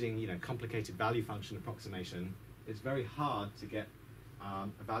 actually using, complicated value function approximation, it's very hard to get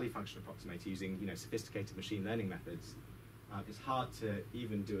a value function approximator using, sophisticated machine learning methods. It's hard to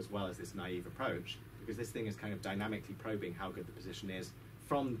even do as well as this naive approach, because this thing is kind of dynamically probing how good the position is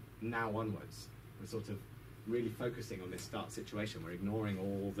from now onwards. We're sort of really focusing on this start situation. We're ignoring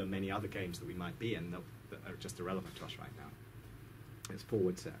all the many other games that we might be in that are just irrelevant to us right now. It's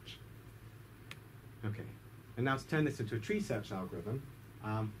forward search. Okay, and now to turn this into a tree search algorithm,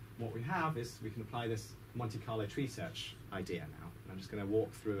 what we have is we can apply this Monte Carlo tree search idea now. And I'm just going to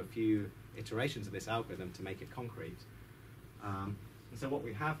walk through a few iterations of this algorithm to make it concrete. And so what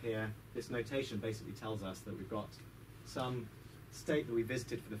we have here, this notation basically tells us that we've got some state that we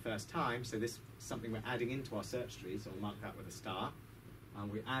visited for the first time. So this is something we're adding into our search tree, so we'll mark that with a star.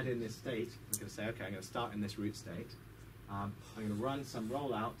 We add in this state. We're going to say, okay, I'm going to start in this root state. I'm going to run some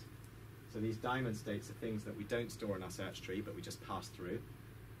rollout. So these diamond states are things that we don't store in our search tree, but we just pass through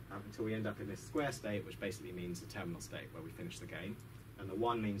until we end up in this square state, which basically means a terminal state where we finish the game. And the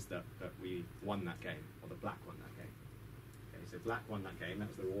 1 means that we won that game, or that black won that game. Okay, so black won that game. That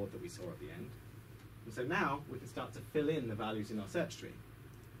was the reward that we saw at the end. And so now we can start to fill in the values in our search tree.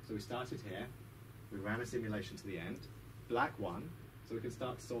 So we started here. We ran a simulation to the end. Black won. So we can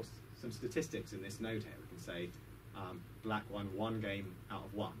start to source some statistics in this node here. We can say black won 1 game out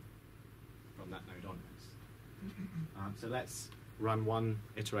of 1 from that node onwards. So let's run 1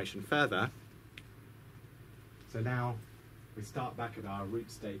 iteration further. So now we start back at our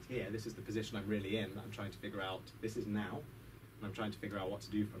root state here. This is the position I'm really in. I'm trying to figure out, this is now, and I'm trying to figure out what to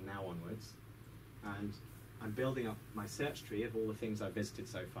do from now onwards. And I'm building up my search tree of all the things I've visited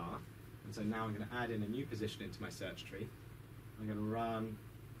so far. And so now I'm going to add in a new position into my search tree. I'm going to run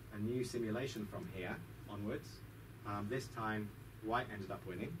a new simulation from here onwards. This time, white ended up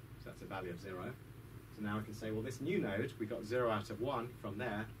winning, so that's a value of 0. So now I can say, well, this new node, we got 0 out of 1 from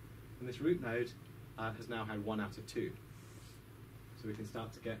there, and this root node has now had 1 out of 2. So we can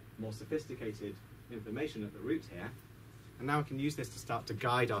start to get more sophisticated information at the root here. And now we can use this to start to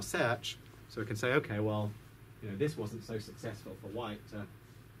guide our search. So we can say, okay, well, this wasn't so successful for white.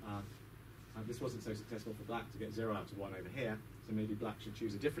 This wasn't so successful for black to get 0 out of 1 over here. So maybe black should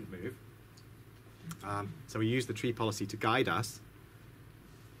choose a different move. So we use the tree policy to guide us.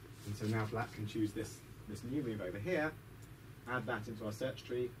 And so now black can choose this new move over here, add that into our search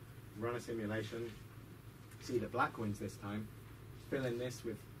tree, run a simulation, see that black wins this time, fill in this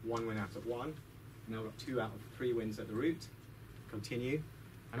with 1 win out of 1. Now we've got 2 out of 3 wins at the root. Continue.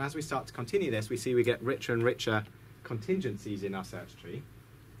 And as we start to continue this, we see we get richer and richer contingencies in our search tree.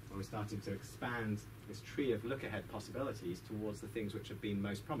 And we're starting to expand this tree of look-ahead possibilities towards the things which have been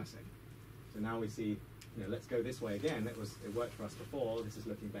most promising. So now we see, let's go this way again. It worked for us before. This is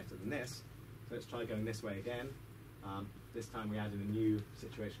looking better than this. So let's try going this way again. This time we add in a new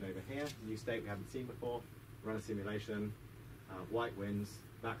situation over here, a new state we haven't seen before. Run a simulation. White wins.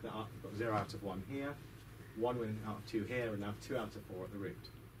 Back that up. We've got 0 out of 1 here. 1 win out of 2 here, and now 2 out of 4 at the root.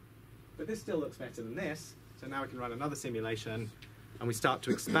 But this still looks better than this. So now we can run another simulation, and we start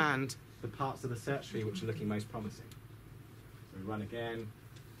to expand the parts of the search tree which are looking most promising. So we run again,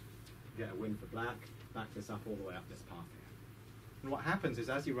 get a win for black, back this up all the way up this path here. And what happens is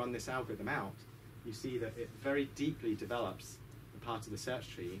as you run this algorithm out, you see that it very deeply develops the parts of the search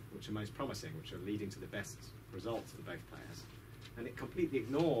tree which are most promising, which are leading to the best results for both players. And it completely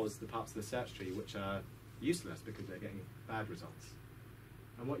ignores the parts of the search tree which are useless because they're getting bad results.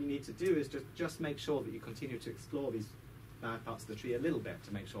 And what you need to do is just make sure that you continue to explore these bad parts of the tree a little bit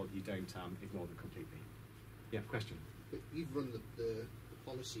to make sure that you don't ignore them completely. Yeah, question? But you've run the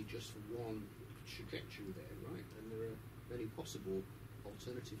policy just for one trajectory there, right? And there are many possible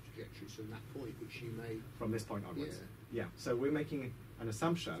alternative trajectories from that point which you may... From this point onwards? Yeah. So we're making an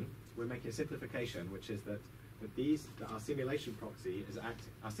assumption, we're making a simplification, which is that our simulation policy is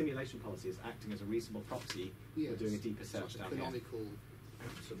acting as a reasonable proxy for doing a deeper search down here. Canonical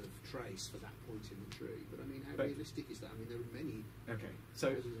sort of trace for that point in the tree. But I mean, how realistic is that? I mean, there are many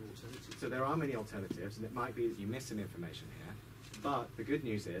alternatives. So there are many alternatives, and it might be that you miss some information here. But the good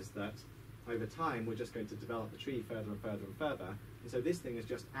news is that over time, we're just going to develop the tree further and further and further. And so this thing is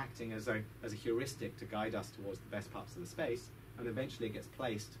just acting as a heuristic to guide us towards the best parts of the space, and eventually it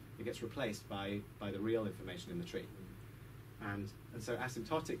gets replaced by the real information in the tree. And so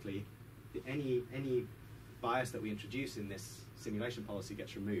asymptotically, any bias that we introduce in this simulation policy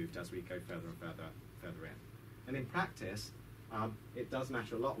gets removed as we go further and further in. And in practice, it does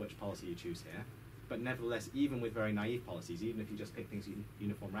matter a lot which policy you choose here, but nevertheless, even with very naive policies, even if you just pick things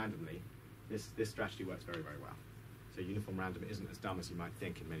uniform randomly, this strategy works very, very well. So uniform random isn't as dumb as you might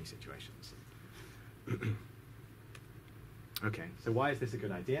think in many situations. Okay, so why is this a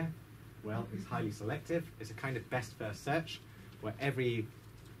good idea? Well, it's highly selective. It's a kind of best first search, where every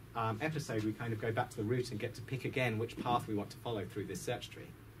episode we kind of go back to the root and get to pick again which path we want to follow through this search tree.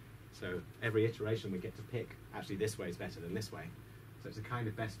 So every iteration we get to pick, actually this way is better than this way. So it's a kind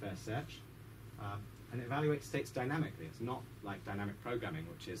of best first search. And it evaluates states dynamically. It's not like dynamic programming,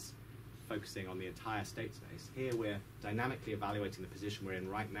 which is focusing on the entire state space. Here we're dynamically evaluating the position we're in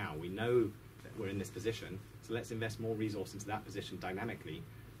right now. We know that we're in this position, so let's invest more resource into that position dynamically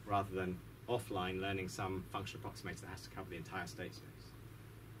rather than offline learning some function approximator that has to cover the entire state space.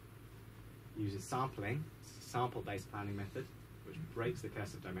 Uses sampling. It's a sample-based planning method, which breaks the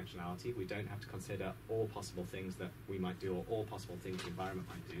curse of dimensionality. We don't have to consider all possible things that we might do or all possible things the environment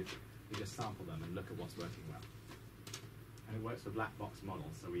might do. We just sample them and look at what's working well. And it works for black box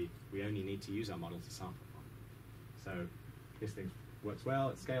models, so we only need to use our model to sample from. So this thing works well,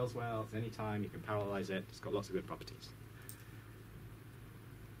 it scales well, at any time, you can parallelize it, it's got lots of good properties.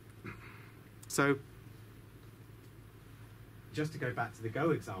 So just to go back to the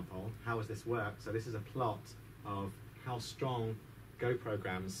Go example, how does this work? So this is a plot of how strong Go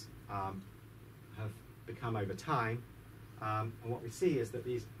programs have become over time. And what we see is that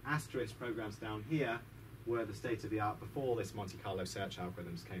these asterisk programs down here were the state of the art before this Monte Carlo search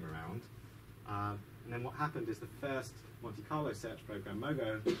algorithms came around. And then what happened is the first Monte Carlo search program,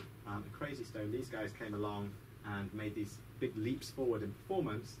 Mogo, and Crazy Stone, these guys came along and made these big leaps forward in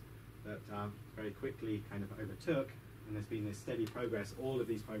performance that very quickly kind of overtook. And there's been this steady progress. All of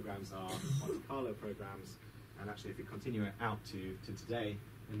these programs are Monte Carlo programs. And actually, if you continue it out to today,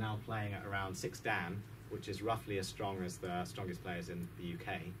 they're now playing at around 6 Dan, which is roughly as strong as the strongest players in the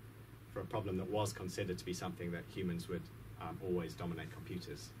UK. for a problem that was considered to be something that humans would always dominate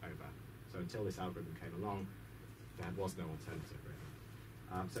computers over. So until this algorithm came along, there was no alternative,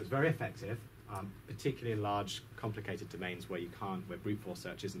 really. So it's very effective, particularly in large, complicated domains where where brute force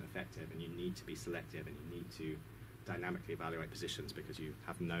search isn't effective, and you need to be selective, and you need to dynamically evaluate positions because you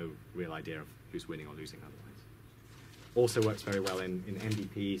have no real idea of who's winning or losing otherwise. Also works very well in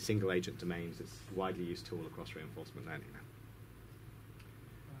MDP, single agent domains. It's a widely used tool across reinforcement learning now.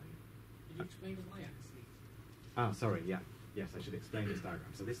 Can you explain the y-axis? Ah, sorry, yeah. Yes, I should explain this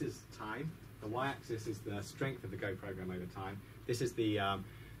diagram. So this is time. The y-axis is the strength of the Go program over time. This is the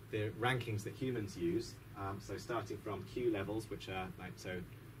rankings that humans use. So starting from Q levels, which are like, so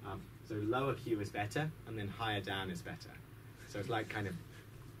lower Q is better, and then higher down is better. So it's like kind of,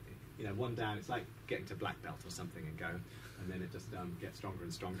 one down, it's like getting to black belt or something and go, and then it just gets stronger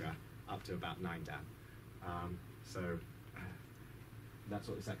and stronger up to about 9 down. So that's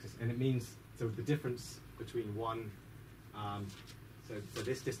what this axis, and it means, so the difference between one, so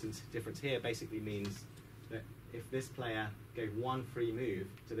this difference here basically means that if this player gave one free move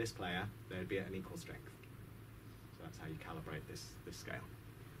to this player, they'd be at an equal strength. So that's how you calibrate this scale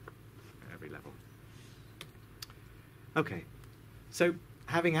at every level. Okay, so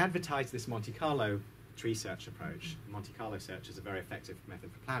having advertised this Monte Carlo tree search approach, Monte Carlo search is a very effective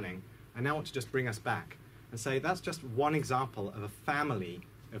method for planning, I now want to just bring us back and say that's just one example of a family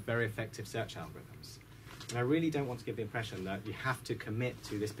of very effective search algorithms. And I really don't want to give the impression that you have to commit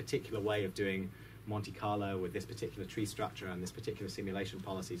to this particular way of doing Monte Carlo with this particular tree structure and this particular simulation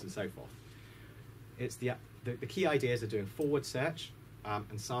policies and so forth. It's the key ideas are doing forward search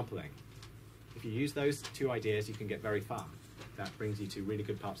and sampling. If you use those two ideas, you can get very far. That brings you to really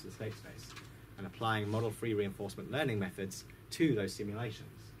good parts of the state space and applying model-free reinforcement learning methods to those simulations.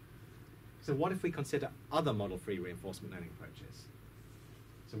 So what if we consider other model-free reinforcement learning approaches?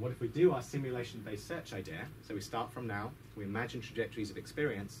 So what if we do our simulation-based search idea? So we start from now, we imagine trajectories of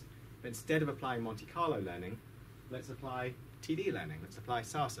experience, but instead of applying Monte Carlo learning, let's apply TD learning, let's apply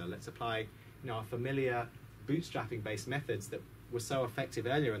SARSA, let's apply our familiar bootstrapping-based methods that were so effective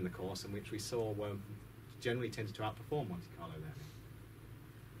earlier in the course and which we saw were generally tended to outperform Monte Carlo learning.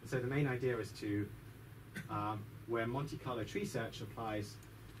 And so the main idea is to, where Monte Carlo tree search applies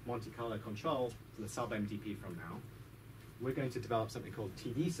Monte Carlo control to the sub-MDP from now, we're going to develop something called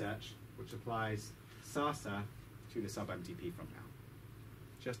TD search, which applies SARSA to the sub-MDP from now,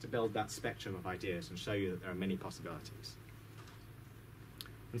 just to build that spectrum of ideas and show you that there are many possibilities.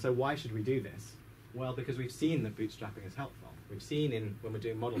 And so why should we do this? Well, because we've seen that bootstrapping is helpful. We've seen when we're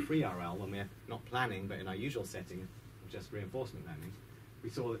doing model-free RL, when we're not planning, but in our usual setting of just reinforcement learning, we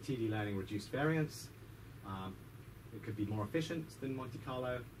saw that TD learning reduced variance. It could be more efficient than Monte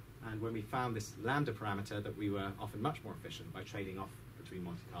Carlo. And when we found this lambda parameter, that we were often much more efficient by trading off between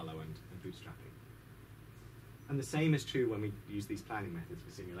Monte Carlo and bootstrapping. And the same is true when we use these planning methods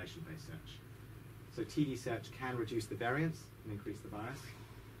for simulation-based search. So TD search can reduce the variance and increase the bias.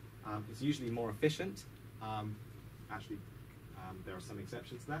 It's usually more efficient. There are some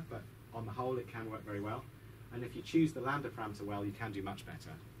exceptions to that, but on the whole, it can work very well. And if you choose the lambda parameter well, you can do much better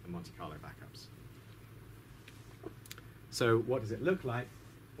than Monte Carlo backups. So what does it look like?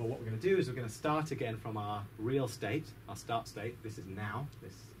 Well, what we're going to do is we're going to start again from our real state, our start state. This is now.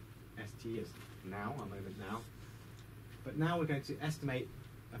 This ST is now, our moment now. But now we're going to estimate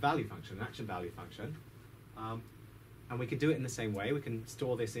a value function, an action value function. And we can do it in the same way. We can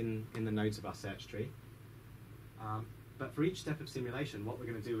store this in the nodes of our search tree. But for each step of simulation, what we're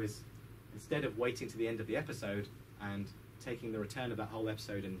going to do is, instead of waiting to the end of the episode and taking the return of that whole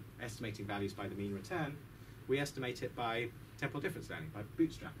episode and estimating values by the mean return, we estimate it by temporal difference learning, by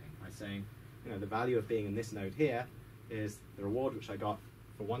bootstrapping, by saying, the value of being in this node here is the reward which I got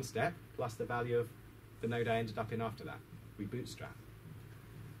for one step, plus the value of the node I ended up in after that. We bootstrap.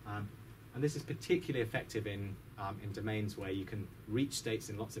 And this is particularly effective in domains where you can reach states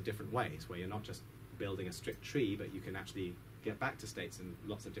in lots of different ways, where you're not just building a strict tree, but you can actually get back to states in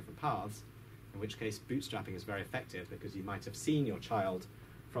lots of different paths, in which case bootstrapping is very effective because you might have seen your child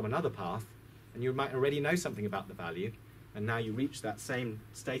from another path, and you might already know something about the value, and now you reach that same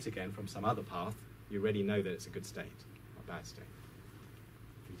state again from some other path, you already know that it's a good state, not a bad state.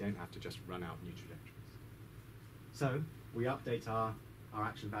 You don't have to just run out new trajectories. So we update our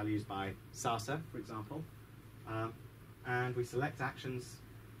action values by SARSA, for example, and we select actions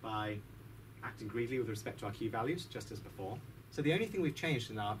by acting greedily with respect to our Q values, just as before. So the only thing we've changed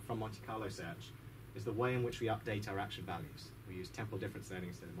from Monte Carlo search is the way in which we update our action values. We use temporal difference learning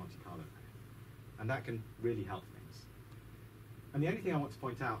instead of Monte Carlo learning. And that can really help things. And the only thing I want to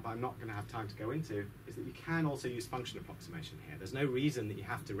point out, but I'm not going to have time to go into, is that you can also use function approximation here. There's no reason that you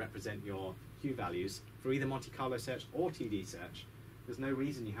have to represent your Q values for either Monte Carlo search or TD search. There's no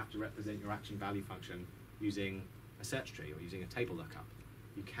reason you have to represent your action value function using a search tree or using a table lookup.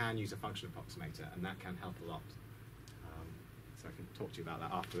 You can use a function approximator, and that can help a lot. So I can talk to you about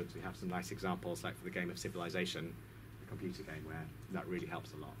that afterwards. We have some nice examples, like for the game of Civilization, a computer game, where that really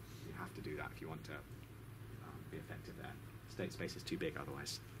helps a lot. You have to do that if you want to be effective there. State space is too big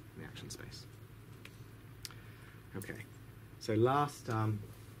otherwise in the action space. Okay, so last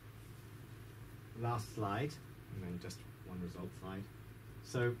slide, and then just one result slide.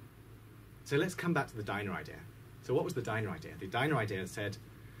 So let's come back to the Diner idea. So what was the Diner idea? The Diner idea said,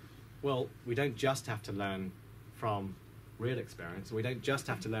 well, we don't just have to learn from real experience, and we don't just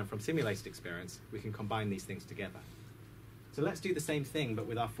have to learn from simulated experience. We can combine these things together. So let's do the same thing, but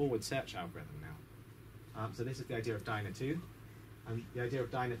with our forward search algorithm now. So this is the idea of Diner 2. And the idea of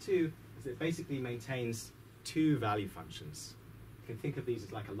Diner 2 is it basically maintains two value functions. You can think of these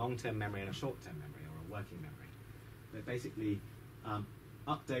as like a long-term memory and a short-term memory, or a working memory. It basically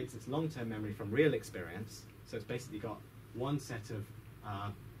updates its long-term memory from real experience. So it's basically got one set of,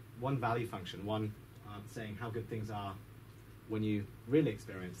 one value function, one saying how good things are when you really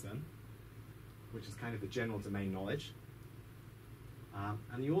experience them, which is kind of the general domain knowledge.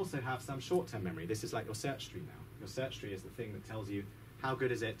 And you also have some short-term memory. This is like your search tree now. Your search tree is the thing that tells you how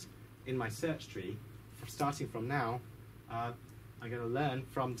good is it in my search tree. Starting from now, I'm going to learn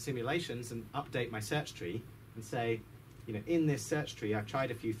from simulations and update my search tree and say, you know, in this search tree, I've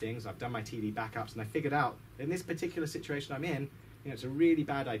tried a few things, I've done my TD backups, and I figured out in this particular situation I'm in, you know, it's a really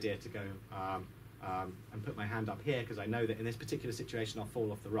bad idea to go and put my hand up here because I know that in this particular situation I'll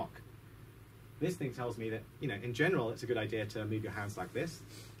fall off the rock. This thing tells me that, you know, in general, it's a good idea to move your hands like this.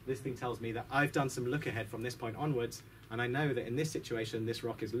 This thing tells me that I've done some look ahead from this point onwards, and I know that in this situation, this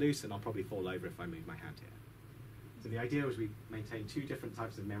rock is loose, and I'll probably fall over if I move my hand here. So the idea is we maintain two different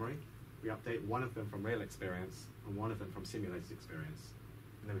types of memory. We update one of them from real experience and one of them from simulated experience.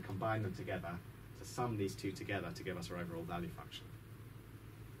 And then we combine them together to sum these two together to give us our overall value function.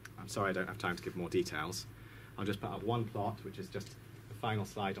 I'm sorry I don't have time to give more details. I'll just put up one plot, which is just the final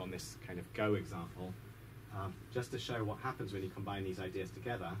slide on this kind of Go example, just to show what happens when you combine these ideas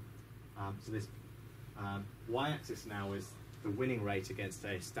together. So this y-axis now is the winning rate against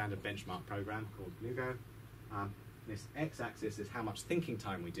a standard benchmark program called NuGo. This x-axis is how much thinking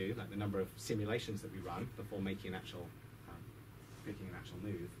time we do, like the number of simulations that we run before making an actual, picking an actual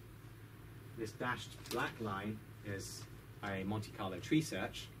move. This dashed black line is a Monte Carlo tree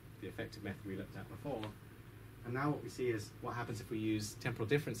search, the effective method we looked at before. And now what we see is what happens if we use temporal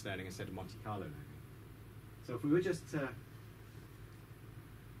difference learning instead of Monte Carlo learning. So if we were just to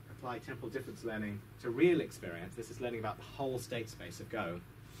apply temporal difference learning to real experience, this is learning about the whole state space of Go,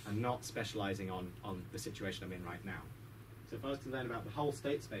 and not specializing on the situation I'm in right now. So if I was to learn about the whole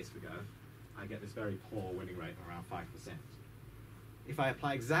state space for Go, I get this very poor winning rate of around 5%. If I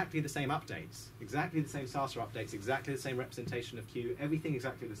apply exactly the same updates, exactly the same SARSA updates, exactly the same representation of Q, everything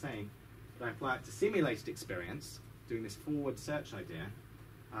exactly the same, but I apply it to simulated experience, doing this forward search idea,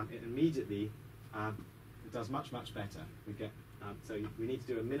 it immediately it does much, much better. We get, so we need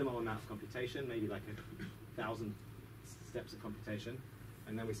to do a minimal amount of computation, maybe like 1,000 steps of computation,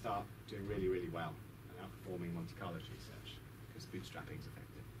 and then we start doing really, really well and outperforming Monte Carlo tree search because bootstrapping is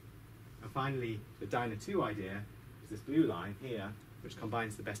effective. And finally, the Diner 2 idea is this blue line here, which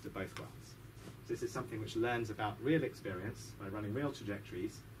combines the best of both worlds. So this is something which learns about real experience by running real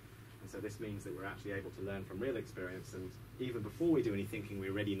trajectories, and so this means that we're actually able to learn from real experience, and even before we do any thinking, we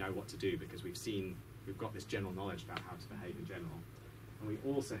already know what to do because we've got this general knowledge about how to behave in general. And we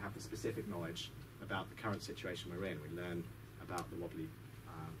also have the specific knowledge about the current situation we're in. We learn about the wobbly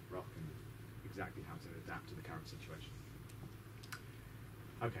rock and exactly how to adapt to the current situation.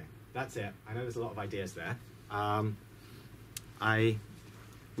 Okay, that's it. I know there's a lot of ideas there. I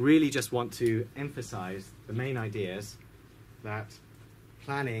really just want to emphasize the main ideas that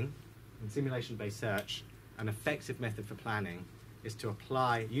planning and simulation-based search, an effective method for planning, is to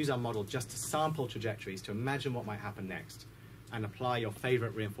use our model just to sample trajectories, to imagine what might happen next, and apply your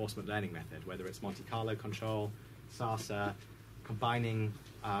favorite reinforcement learning method, whether it's Monte Carlo control, SARSA, combining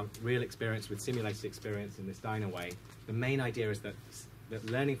real experience with simulated experience in this Diner way. The main idea is that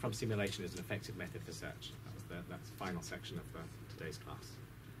learning from simulation is an effective method for search. That's the final section of today's class.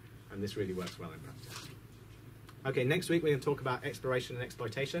 And this really works well in practice. Okay, next week we're going to talk about exploration and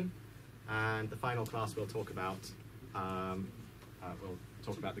exploitation. And the final class we'll talk about the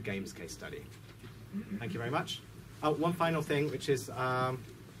games case study. Thank you very much. Oh, one final thing, which is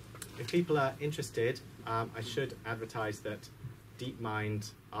if people are interested, I should advertise that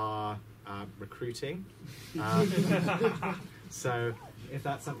DeepMind are recruiting. So if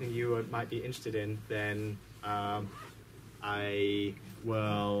that's something you might be interested in, then I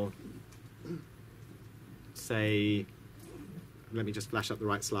will say, let me just flash up the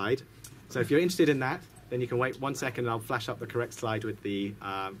right slide. So if you're interested in that, then you can wait 1 second and I'll flash up the correct slide with the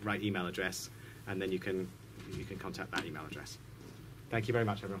right email address, and then you can contact that email address. Thank you very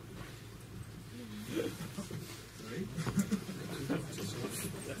much, everyone. Sorry?